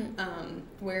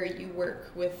 where you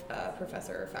work with a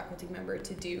professor or faculty member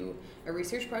to do a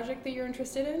research project that you're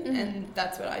interested in. And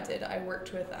that's what I did. I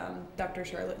worked with Dr.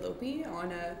 Charlotte Lopi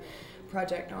on a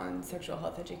project on sexual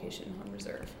health education on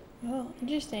reserve. Oh,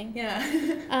 interesting.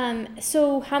 Yeah.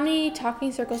 So how many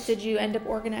talking circles did you end up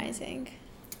organizing?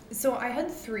 So I had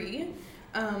 3.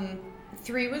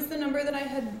 3 was the number that I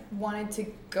had wanted to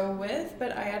go with,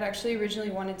 but I had actually originally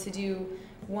wanted to do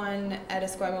one at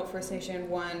Esquimalt First Nation,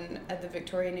 one at the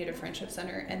Victoria Native Friendship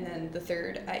Center, and then the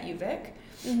 3rd at UVic.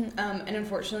 And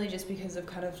unfortunately, just because of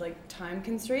kind of like time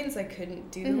constraints, I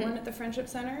couldn't do the one at the Friendship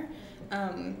Center.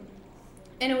 And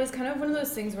it was kind of one of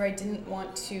those things where I didn't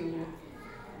want to,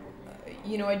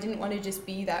 I didn't want to just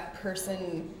be that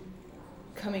person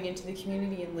coming into the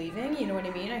community and leaving, you know what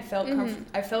I mean? I felt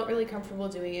I felt really comfortable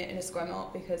doing it in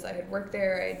Esquimalt because I had worked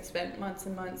there. I had spent months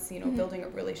and months, building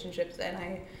up relationships, and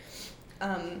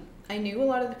I knew a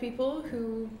lot of the people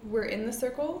who were in the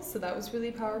circle, so that was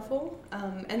really powerful.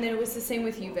 And then it was the same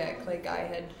with UVic. Like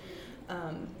I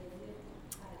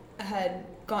had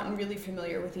gotten really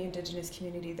familiar with the Indigenous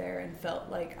community there and felt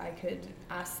like I could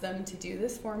ask them to do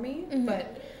this for me,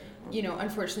 but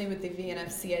unfortunately with the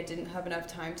VNFC, I didn't have enough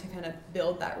time to kind of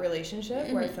build that relationship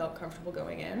where I felt comfortable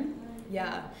going in.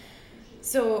 Yeah.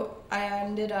 So I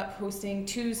ended up hosting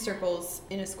 2 circles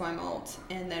in Esquimalt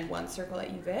and then 1 circle at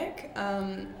UVic.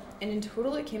 And in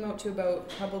total, it came out to about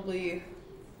probably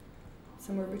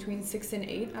somewhere between 6 and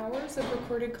 8 hours of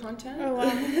recorded content. Oh,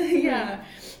 wow. Yeah.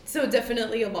 So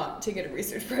definitely a lot to get a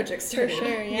research project started. For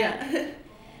sure, yeah.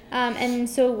 And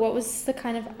so what was the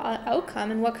kind of outcome,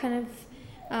 and what kind of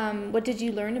what did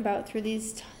you learn about through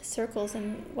these circles,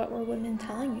 and what were women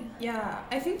telling you? Yeah,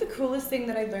 I think the coolest thing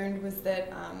that I learned was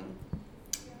that,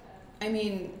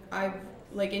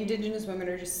 Indigenous women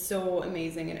are just so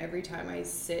amazing, and every time I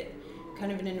sit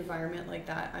kind of in an environment like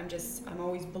that, I'm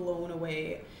always blown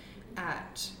away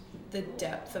at the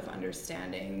depth of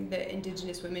understanding that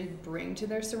Indigenous women bring to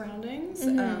their surroundings.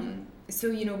 So,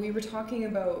 we were talking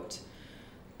about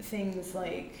things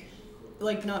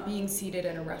like not being seated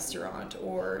in a restaurant,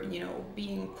 or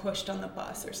being pushed on the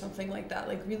bus or something like that,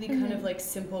 like really kind of like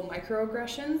simple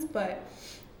microaggressions, but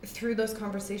through those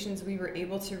conversations we were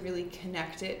able to really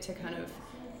connect it to kind of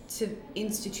to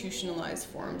institutionalized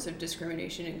forms of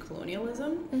discrimination and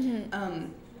colonialism.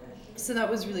 So that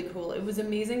was really cool. It was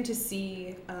amazing to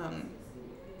see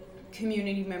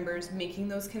community members making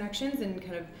those connections and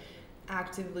kind of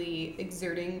actively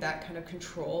exerting that kind of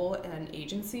control and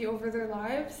agency over their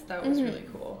lives. That was really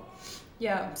cool.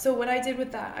 Yeah, so what I did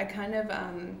with that, I kind of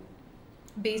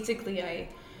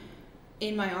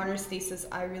in my honors thesis,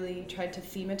 I really tried to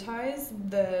thematize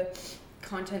the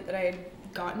content that I had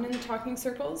gotten in the talking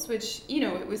circles, which,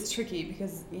 it was tricky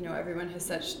because, everyone has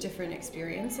such different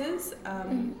experiences.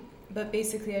 But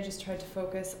basically I just tried to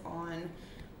focus on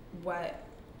what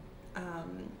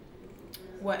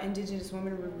Indigenous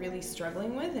women were really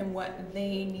struggling with and what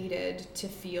they needed to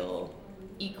feel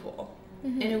equal.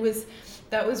 And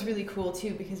that was really cool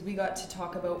too, because we got to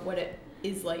talk about what it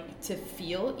is like to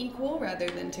feel equal rather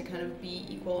than to kind of be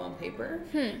equal on paper.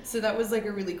 So that was like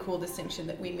a really cool distinction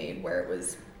that we made, where it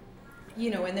was,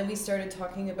 and then we started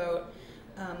talking about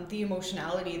the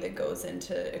emotionality that goes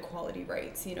into equality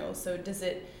rights, so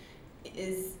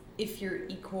if you're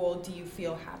equal, do you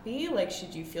feel happy? Like,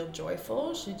 should you feel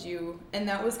joyful? And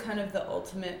that was kind of the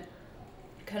ultimate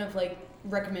kind of like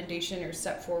recommendation or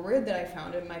step forward that I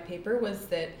found in my paper, was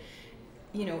that,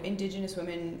 Indigenous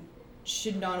women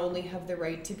should not only have the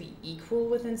right to be equal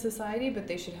within society, but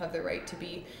they should have the right to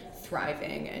be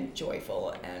thriving and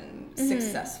joyful and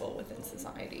successful within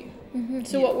society.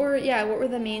 So what were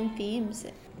the main themes?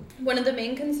 One of the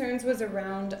main concerns was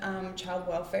around child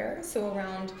welfare, so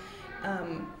around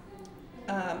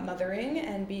mothering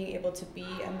and being able to be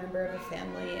a member of a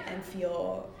family and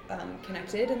feel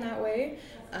connected in that way.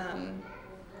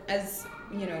 As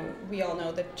we all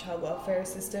know, the child welfare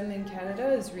system in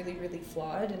Canada is really, really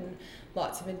flawed, and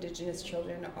lots of Indigenous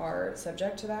children are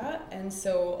subject to that. And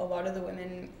so a lot of the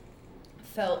women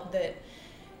felt that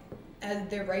as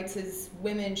their rights as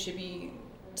women should be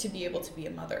to be able to be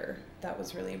a mother. That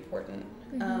was really important.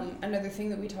 Another thing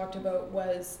that we talked about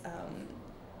was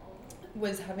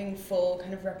having full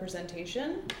kind of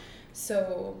representation.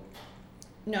 So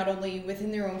not only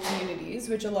within their own communities,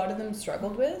 which a lot of them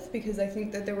struggled with, because I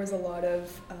think that there was a lot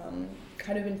of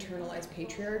kind of internalized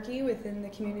patriarchy within the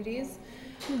communities,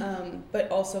 but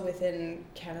also within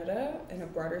Canada in a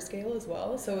broader scale as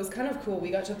well. So it was kind of cool. We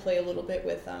got to play a little bit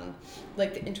with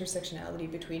like the intersectionality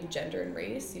between gender and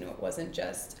race. You know, it wasn't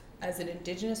just as an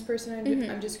Indigenous person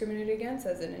I'm discriminated against,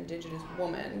 as an Indigenous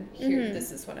woman, here,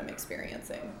 this is what I'm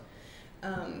experiencing.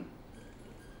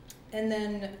 And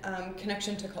then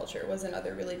connection to culture was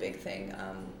another really big thing.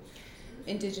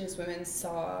 Indigenous women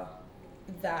saw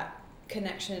that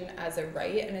connection as a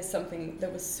right and as something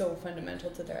that was so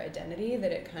fundamental to their identity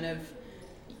that it kind of,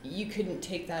 you couldn't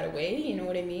take that away, you know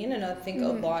what I mean? And I think a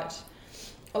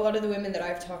lot of the women that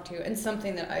I've talked to, and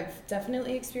something that I've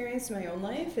definitely experienced in my own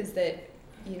life, is that,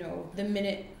 you know, the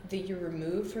minute that you're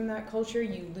removed from that culture,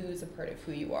 you lose a part of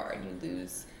who you are and you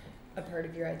lose a part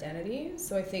of your identity.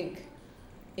 So I think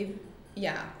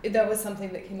that was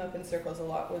something that came up in circles a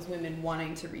lot, was women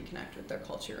wanting to reconnect with their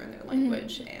culture and their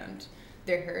language and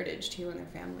their heritage too, and their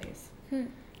families.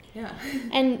 Yeah.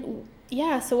 And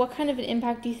so what kind of an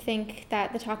impact do you think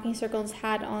that the talking circles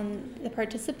had on the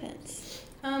participants?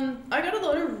 I got a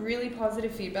lot of really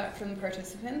positive feedback from the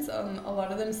participants. A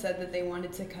lot of them said that they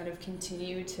wanted to kind of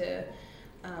continue to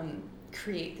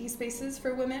create these spaces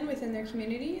for women within their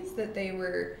communities, that they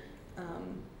were,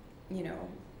 you know,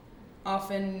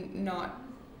 often not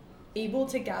able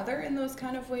to gather in those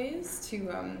kind of ways to,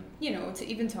 you know, to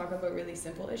even talk about really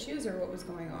simple issues or what was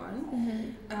going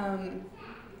on.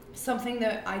 Something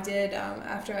that I did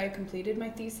after I completed my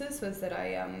thesis was that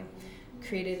I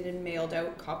created and mailed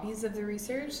out copies of the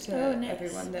research to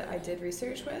everyone that I did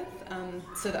research with.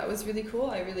 So that was really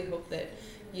cool. I really hope that,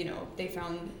 you know, they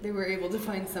were able to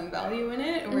find some value in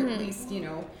it, or at least, you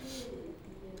know,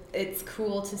 it's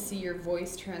cool to see your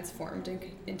voice transformed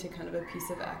into kind of a piece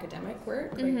of academic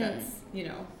work. Like that's, you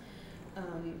know,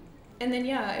 and then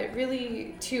it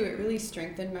really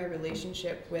strengthened my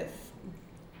relationship with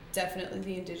definitely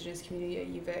the Indigenous community at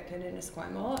UVic and in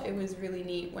Esquimalt. It was really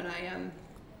neat when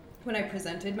I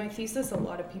presented my thesis. A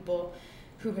lot of people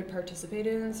who had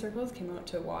participated in the circles came out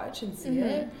to watch and see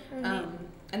it,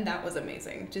 and that was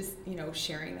amazing. Just, you know,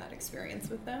 sharing that experience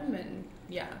with them, and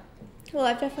Well,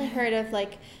 I've definitely heard of,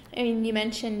 like, I mean, you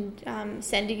mentioned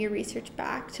sending your research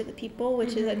back to the people,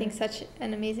 which is, I think, such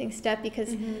an amazing step,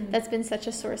 because that's been such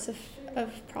a source of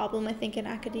problem, I think, in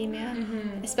academia.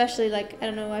 Especially, like, I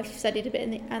don't know, I've studied a bit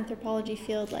in the anthropology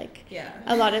field, like,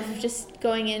 a lot of just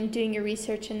going in, doing your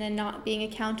research, and then not being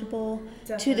accountable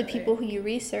to the people who you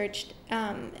researched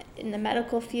in the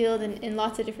medical field and in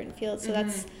lots of different fields. So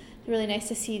that's really nice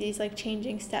to see these, like,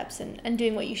 changing steps and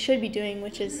doing what you should be doing,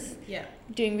 which is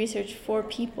doing research for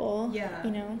people,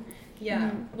 you know.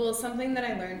 Well, something that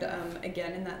I learned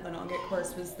again in that Lenonget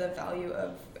course was the value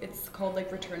of, it's called,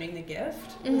 like, returning the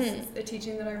gift, was a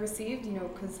teaching that I received, you know,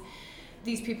 because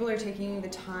these people are taking the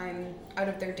time out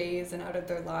of their days and out of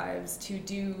their lives to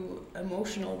do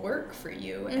emotional work for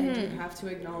you, and you have to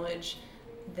acknowledge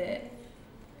that,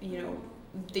 you know,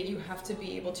 that you have to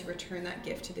be able to return that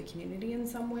gift to the community in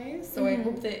some way. So I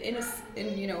hope that in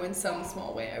some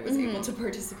small way I was able to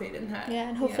participate in that.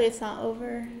 And hopefully it's not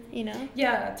over, you know?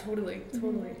 Yeah, totally.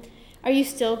 Are you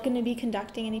still going to be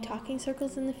conducting any talking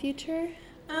circles in the future?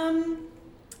 I'm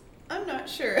not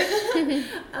sure. I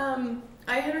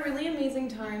had a really amazing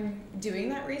time doing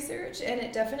that research, and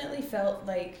it definitely felt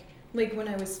like when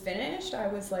I was finished, I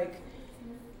was like,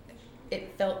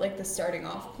 it felt like the starting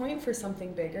off point for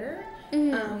something bigger.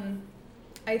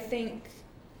 I think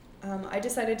I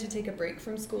decided to take a break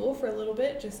from school for a little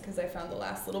bit, just because I found the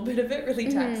last little bit of it really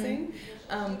taxing.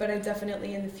 But I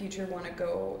definitely in the future want to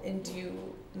go and do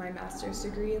my master's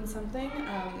degree in something.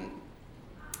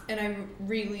 And I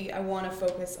want to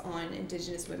focus on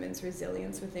Indigenous women's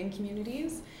resilience within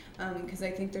communities, because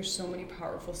I think there's so many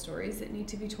powerful stories that need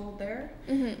to be told there.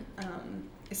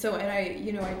 So, and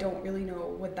I don't really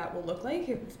know what that will look like,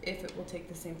 if it will take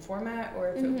the same format or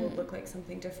if it will look like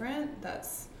something different.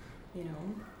 That's, you know,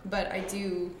 but I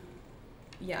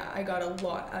got a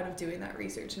lot out of doing that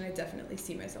research, and I definitely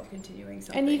see myself continuing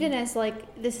something. And even as,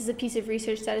 like, this is a piece of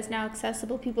research that is now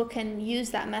accessible, people can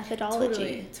use that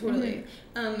methodology. Totally.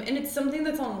 And it's something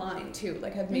that's online too.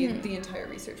 Like, I've made the entire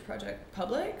research project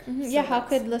public. So how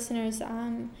could listeners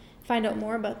find out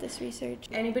more about this research?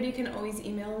 Anybody can always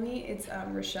email me. It's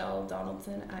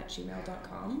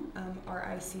RochelleDonaldson@gmail.com,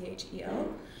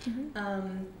 RICHEL.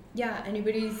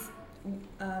 Anybody's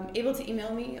able to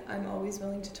email me. I'm always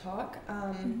willing to talk.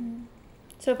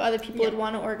 So if other people would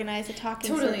want to organize a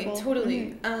talking circle.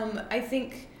 Totally. I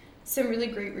think some really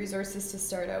great resources to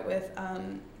start out with.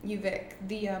 UVic,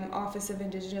 the Office of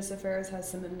Indigenous Affairs, has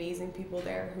some amazing people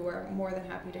there who are more than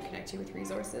happy to connect you with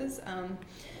resources.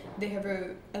 They have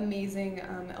an amazing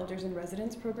Elders in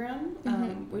Residence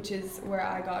program, which is where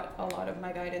I got a lot of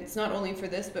my guidance, not only for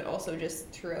this, but also just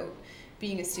throughout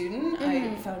being a student.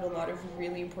 I found a lot of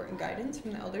really important guidance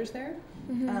from the elders there.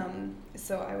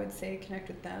 So I would say connect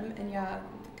with them.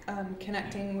 And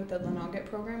connecting with the Lenaget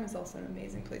program is also an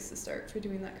amazing place to start for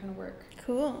doing that kind of work.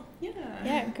 Cool.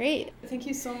 Yeah, great. Thank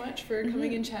you so much for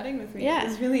coming and chatting with me. Yeah. It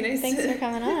was really nice. Thanks for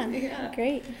coming on. Yeah.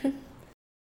 Great.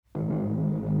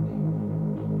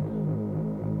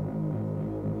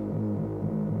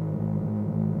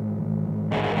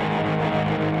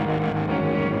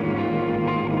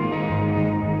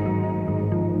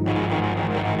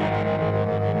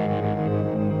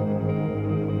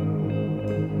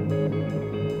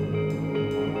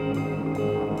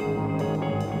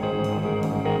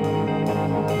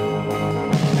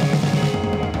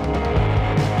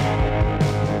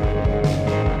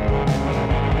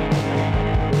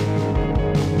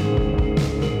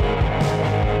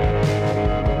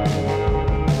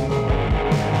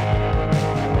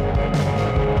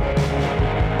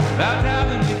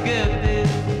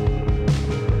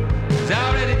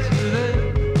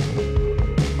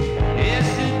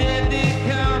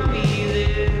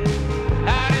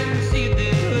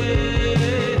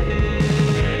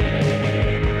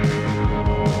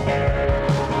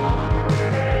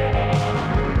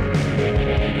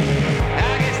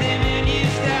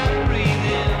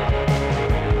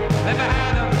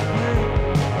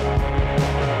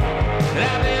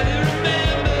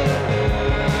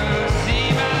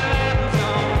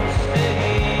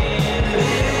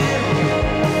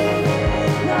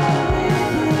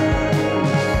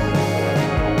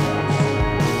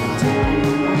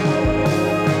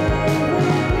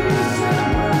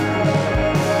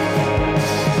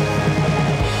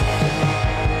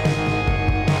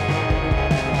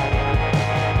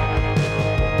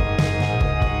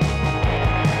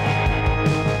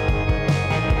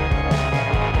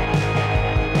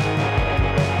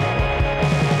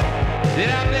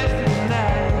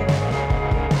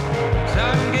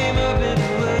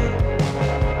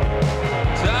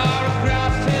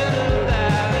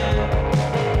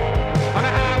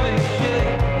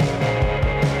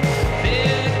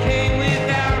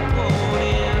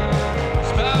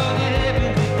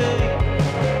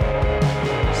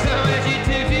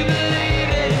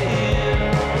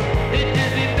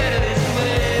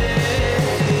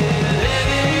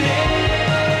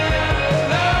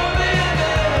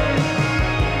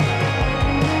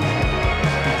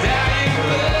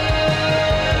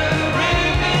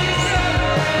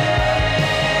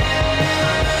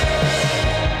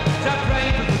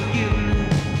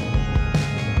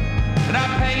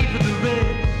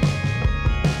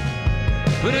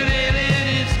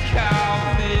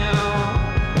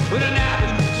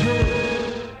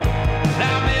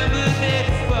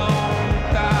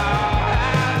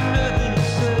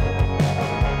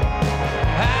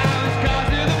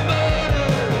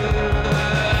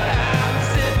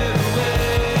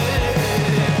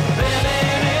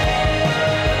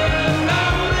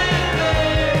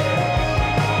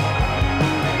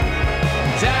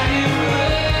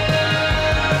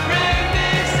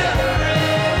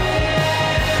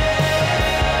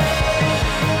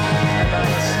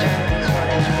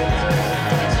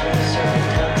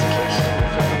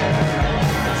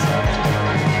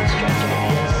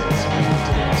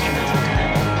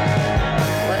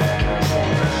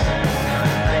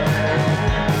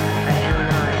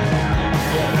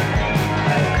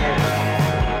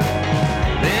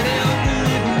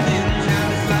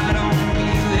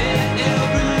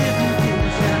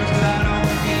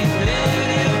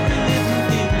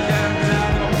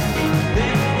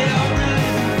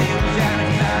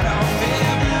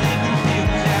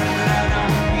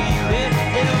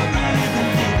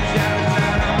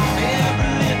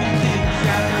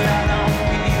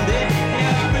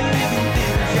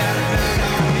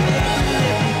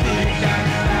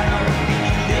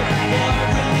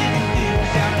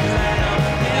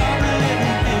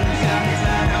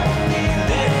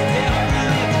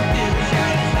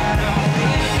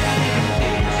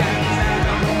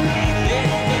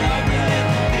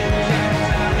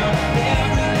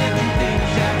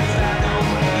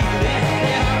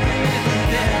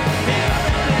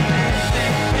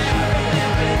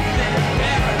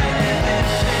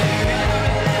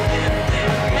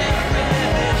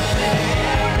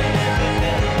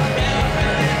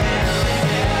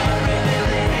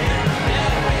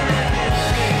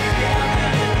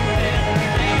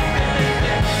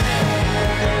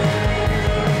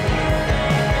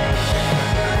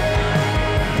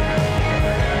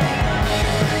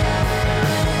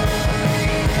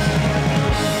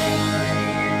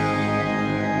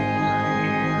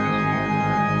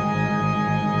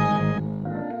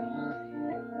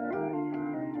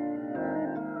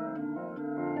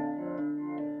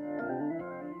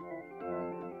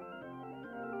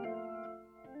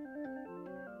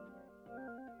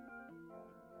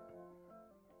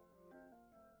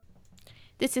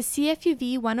 This is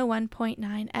CFUV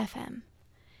 101.9 FM.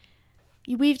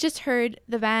 We've just heard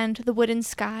the band The Wooden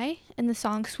Sky and the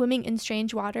song Swimming in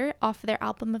Strange Water off their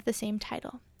album of the same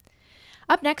title.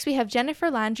 Up next, we have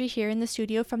Jennifer Landry here in the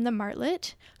studio from the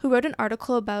Martlet, who wrote an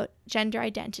article about gender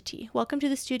identity. Welcome to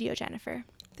the studio, Jennifer.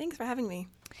 Thanks for having me.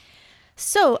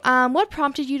 So, what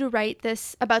prompted you to write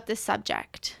about this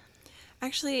subject?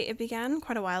 Actually, it began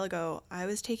quite a while ago. I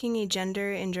was taking a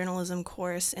gender in journalism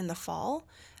course in the fall,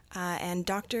 and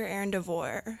Dr. Erin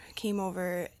DeVore came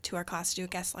over to our class to do a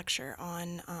guest lecture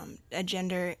on a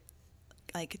gender,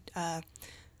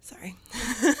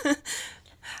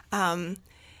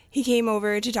 he came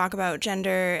over to talk about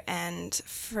gender, and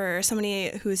for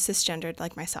somebody who's cisgendered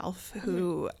like myself,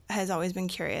 who has always been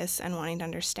curious and wanting to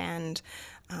understand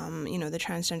the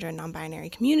transgender and non-binary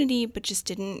community, but just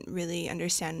didn't really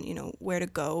understand, where to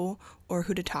go or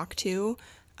who to talk to.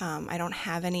 I don't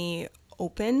have any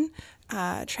open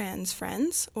trans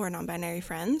friends or non-binary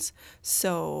friends,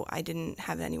 so I didn't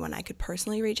have anyone I could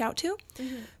personally reach out to.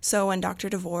 So when Dr.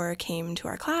 DeVore came to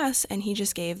our class and he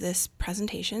just gave this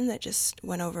presentation that just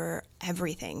went over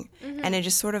everything, and it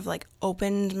just sort of like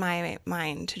opened my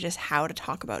mind to just how to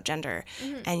talk about gender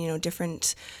and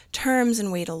different terms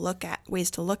and ways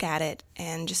to look at it,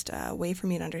 and just a way for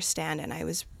me to understand. And I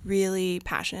was really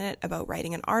passionate about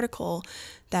writing an article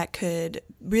that could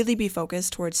really be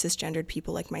focused towards cisgendered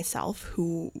people like myself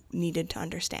who needed to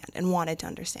understand and wanted to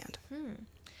understand.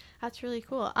 That's really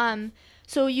cool.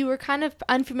 So you were kind of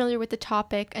unfamiliar with the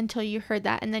topic until you heard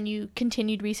that, and then you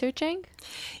continued researching?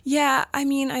 Yeah, I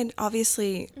mean, I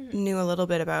obviously knew a little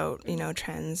bit about,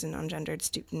 trans and non-gendered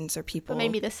students or people. But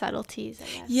maybe the subtleties, I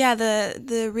guess. Yeah,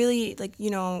 the really,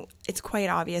 it's quite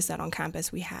obvious that on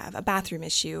campus we have a bathroom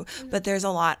issue, but there's a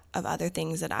lot of other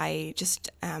things that I just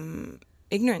am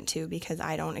ignorant to because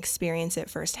I don't experience it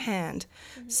firsthand.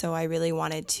 So I really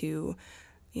wanted to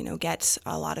get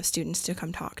a lot of students to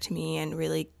come talk to me and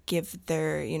really give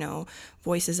their,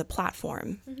 voices a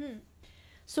platform.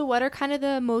 So what are kind of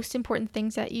the most important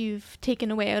things that you've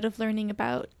taken away out of learning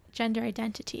about gender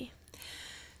identity?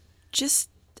 Just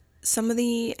some of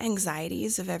the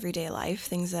anxieties of everyday life,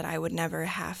 things that I would never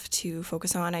have to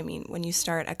focus on. I mean, when you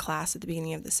start a class at the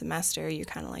beginning of the semester, you're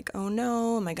kind of like, oh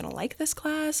no, am I going to like this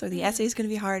class? Or the essay is going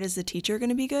to be hard? Is the teacher going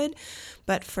to be good?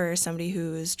 But for somebody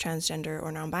who's transgender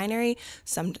or non-binary,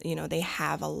 they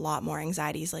have a lot more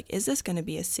anxieties. Like, is this going to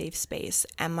be a safe space?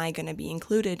 Am I going to be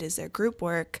included? Is there group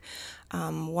work?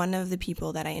 One of the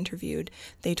people that I interviewed,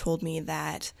 they told me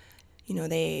that,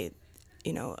 they,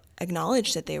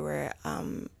 acknowledged that they were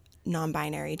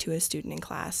non-binary to a student in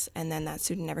class, and then that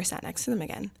student never sat next to them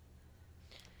again.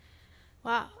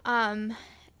 Wow.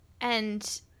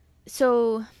 And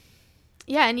so,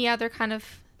 yeah, any other kind of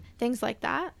things like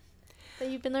that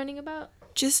you've been learning about?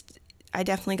 Just, I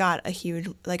definitely got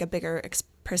a bigger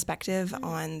perspective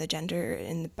on the gender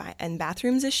and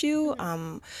bathrooms issue.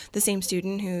 The same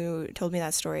student who told me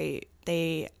that story,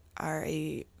 they are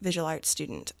a visual arts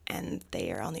student, and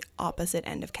they are on the opposite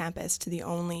end of campus to the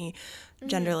only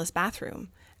genderless bathroom.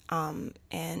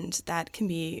 And that can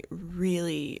be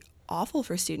really awful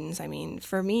for students. I mean,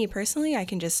 for me personally, I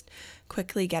can just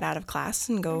quickly get out of class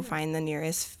and go find the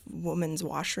nearest women's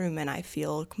washroom, and I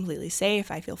feel completely safe.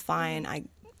 I feel fine. I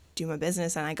do my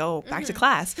business and I go back to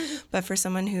class. But for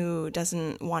someone who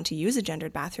doesn't want to use a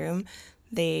gendered bathroom,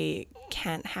 they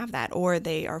can't have that, or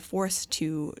they are forced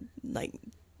to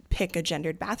pick a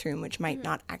gendered bathroom, which might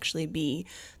not actually be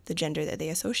the gender that they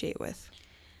associate with.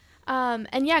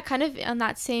 And yeah, kind of on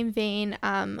that same vein,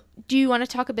 do you want to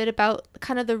talk a bit about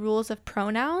kind of the rules of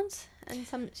pronouns and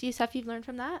some stuff you've learned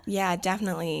from that? Yeah,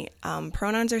 definitely.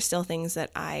 Pronouns are still things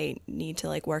that I need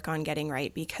to work on getting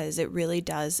right, because it really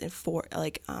does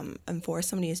enforce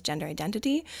somebody's gender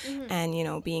identity.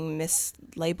 And being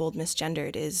mislabeled,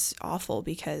 misgendered is awful,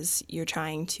 because you're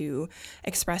trying to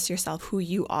express yourself, who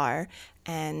you are.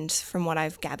 And from what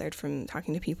I've gathered from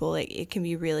talking to people, it can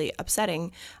be really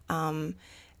upsetting. And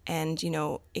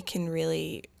it can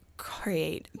really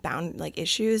create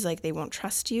issues, like they won't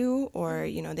trust you, or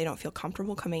they don't feel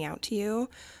comfortable coming out to you,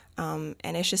 and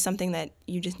it's just something that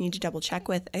you just need to double check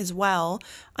with as well,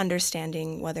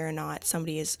 understanding whether or not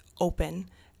somebody is open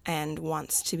and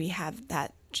wants to have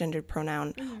that gendered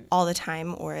pronoun all the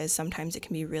time, or as sometimes it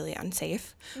can be really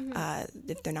unsafe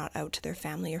if they're not out to their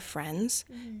family or friends,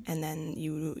 and then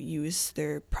you use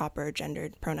their proper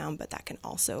gendered pronoun, but that can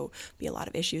also be a lot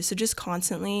of issues. So just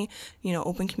constantly,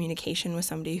 open communication with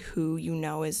somebody who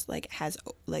is has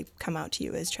come out to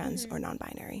you as trans or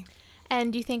non-binary.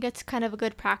 And do you think it's kind of a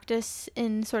good practice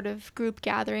in sort of group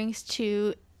gatherings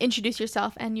to introduce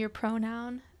yourself and your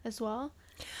pronoun as well?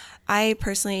 I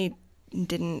personally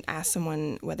didn't ask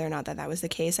someone whether or not that was the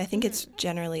case. I think it's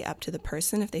generally up to the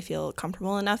person if they feel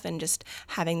comfortable enough, and just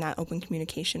having that open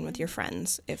communication with your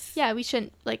friends. Yeah, we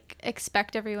shouldn't like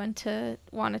expect everyone to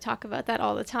want to talk about that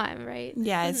all the time, right?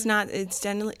 Yeah, it's not. It's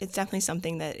definitely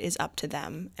something that is up to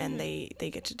them, and they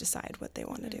get to decide what they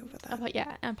want to do with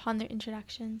that. Upon their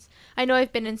introductions. I know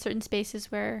I've been in certain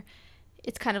spaces where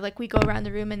it's kind of like we go around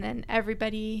the room and then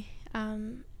everybody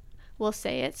will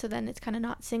say it, so then it's kind of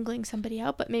not singling somebody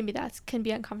out, but maybe that can be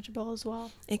uncomfortable as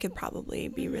well. It could probably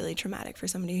be really traumatic for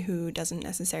somebody who doesn't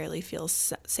necessarily feel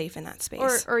safe in that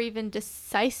space. Or even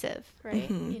decisive, right?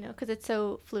 You know, because it's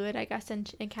so fluid, I guess,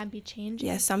 and it can be changed.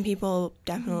 Yeah, some people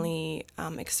definitely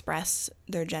express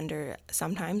their gender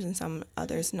sometimes, and some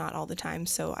others not all the time.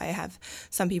 So I have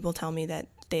some people tell me that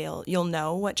you'll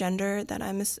know what gender that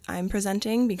I'm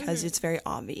presenting because it's very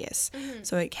obvious.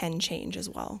 So it can change as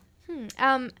well.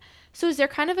 So is there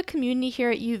kind of a community here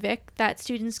at UVic that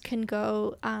students can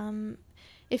go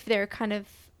if they're kind of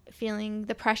feeling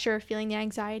the pressure, feeling the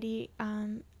anxiety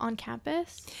on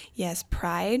campus? Yes,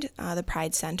 Pride, the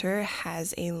Pride Center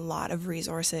has a lot of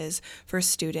resources for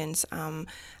students.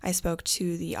 I spoke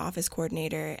to the office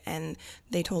coordinator, and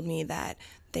they told me that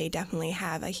they definitely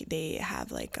have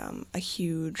a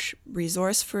huge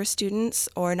resource for students,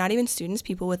 or not even students,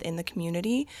 people within the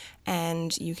community,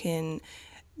 and you can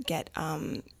get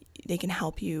they can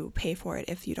help you pay for it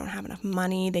if you don't have enough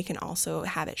money. They can also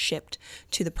have it shipped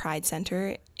to the Pride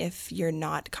Center if you're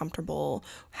not comfortable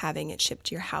having it shipped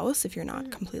to your house, if you're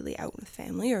not completely out with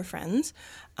family or friends.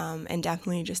 And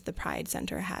definitely just the Pride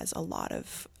Center has a lot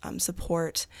of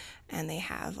support, and they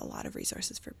have a lot of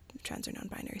resources for trans or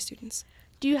non-binary students.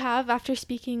 Do you have, after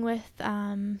speaking with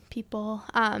people,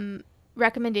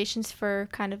 recommendations for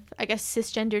kind of, I guess,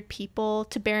 cisgendered people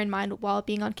to bear in mind while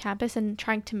being on campus and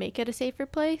trying to make it a safer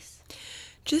place?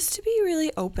 Just to be really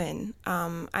open.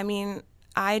 I mean,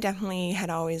 I definitely had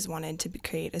always wanted to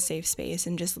create a safe space,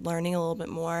 and just learning a little bit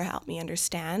more helped me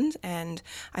understand, and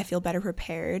I feel better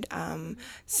prepared.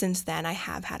 Since then, I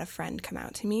have had a friend come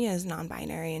out to me as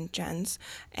non-binary and gens,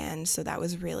 and so that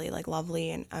was really like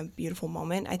lovely and a beautiful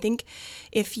moment. I think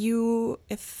if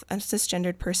a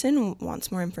cisgendered person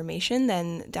wants more information,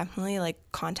 then definitely like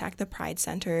contact the Pride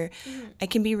Center.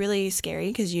 It can be really scary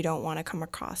because you don't want to come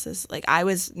across as like, I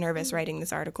was nervous writing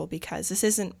this article because this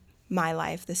isn't my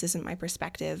life, this isn't my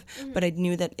perspective, but I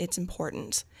knew that it's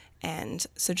important. And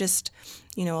so just,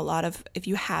 if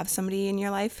you have somebody in your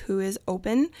life who is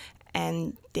open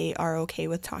and they are okay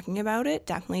with talking about it,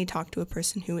 definitely talk to a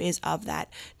person who is of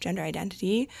that gender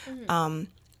identity.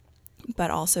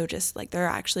 But also just like, there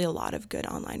are actually a lot of good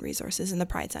online resources, and the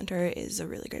Pride Center is a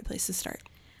really great place to start.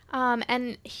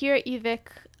 And here at UVic,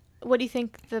 what do you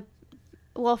think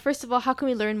first of all, how can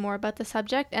we learn more about the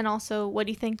subject? And also, what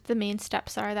do you think the main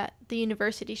steps are that the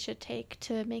university should take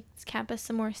to make campus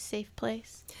a more safe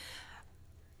place?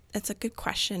 That's a good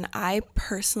question. I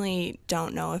personally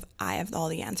don't know if I have all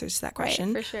the answers to that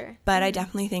question. Right, for sure. But I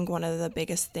definitely think one of the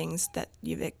biggest things that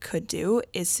UVic could do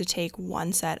is to take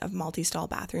one set of multi-stall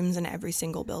bathrooms in every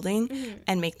single building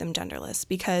and make them genderless,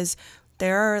 because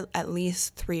there are at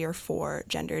least 3 or 4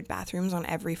 gendered bathrooms on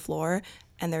every floor,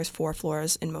 and there's 4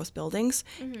 floors in most buildings.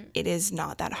 It is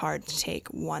not that hard to take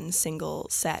one single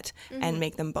set and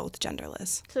make them both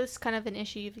genderless. So it's kind of an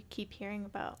issue you keep hearing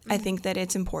about. I think that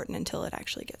it's important until it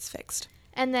actually gets fixed.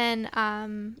 And then,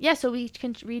 so we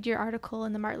can read your article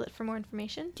in the Martlet for more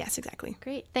information? Yes, exactly.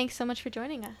 Great. Thanks so much for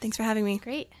joining us. Thanks for having me.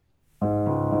 Great.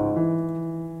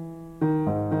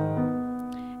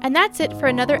 And that's it for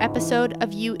another episode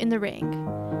of You in the Ring.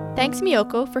 Thanks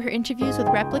Miyoko for her interviews with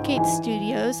Replicate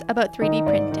Studios about 3D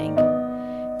printing.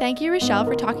 Thank you Rochelle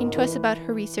for talking to us about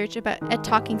her research at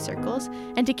Talking Circles,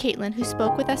 and to Caitlin who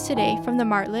spoke with us today from the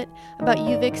Martlet about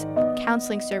UVic's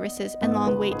counseling services and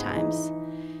long wait times.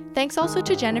 Thanks also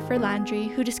to Jennifer Landry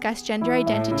who discussed gender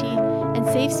identity and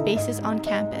safe spaces on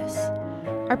campus.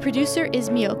 Our producer is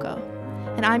Miyoko,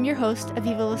 and I'm your host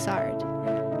Aviva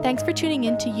Lassard. Thanks for tuning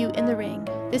in to You in the Ring.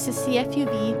 This is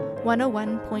CFUV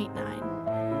 101.9.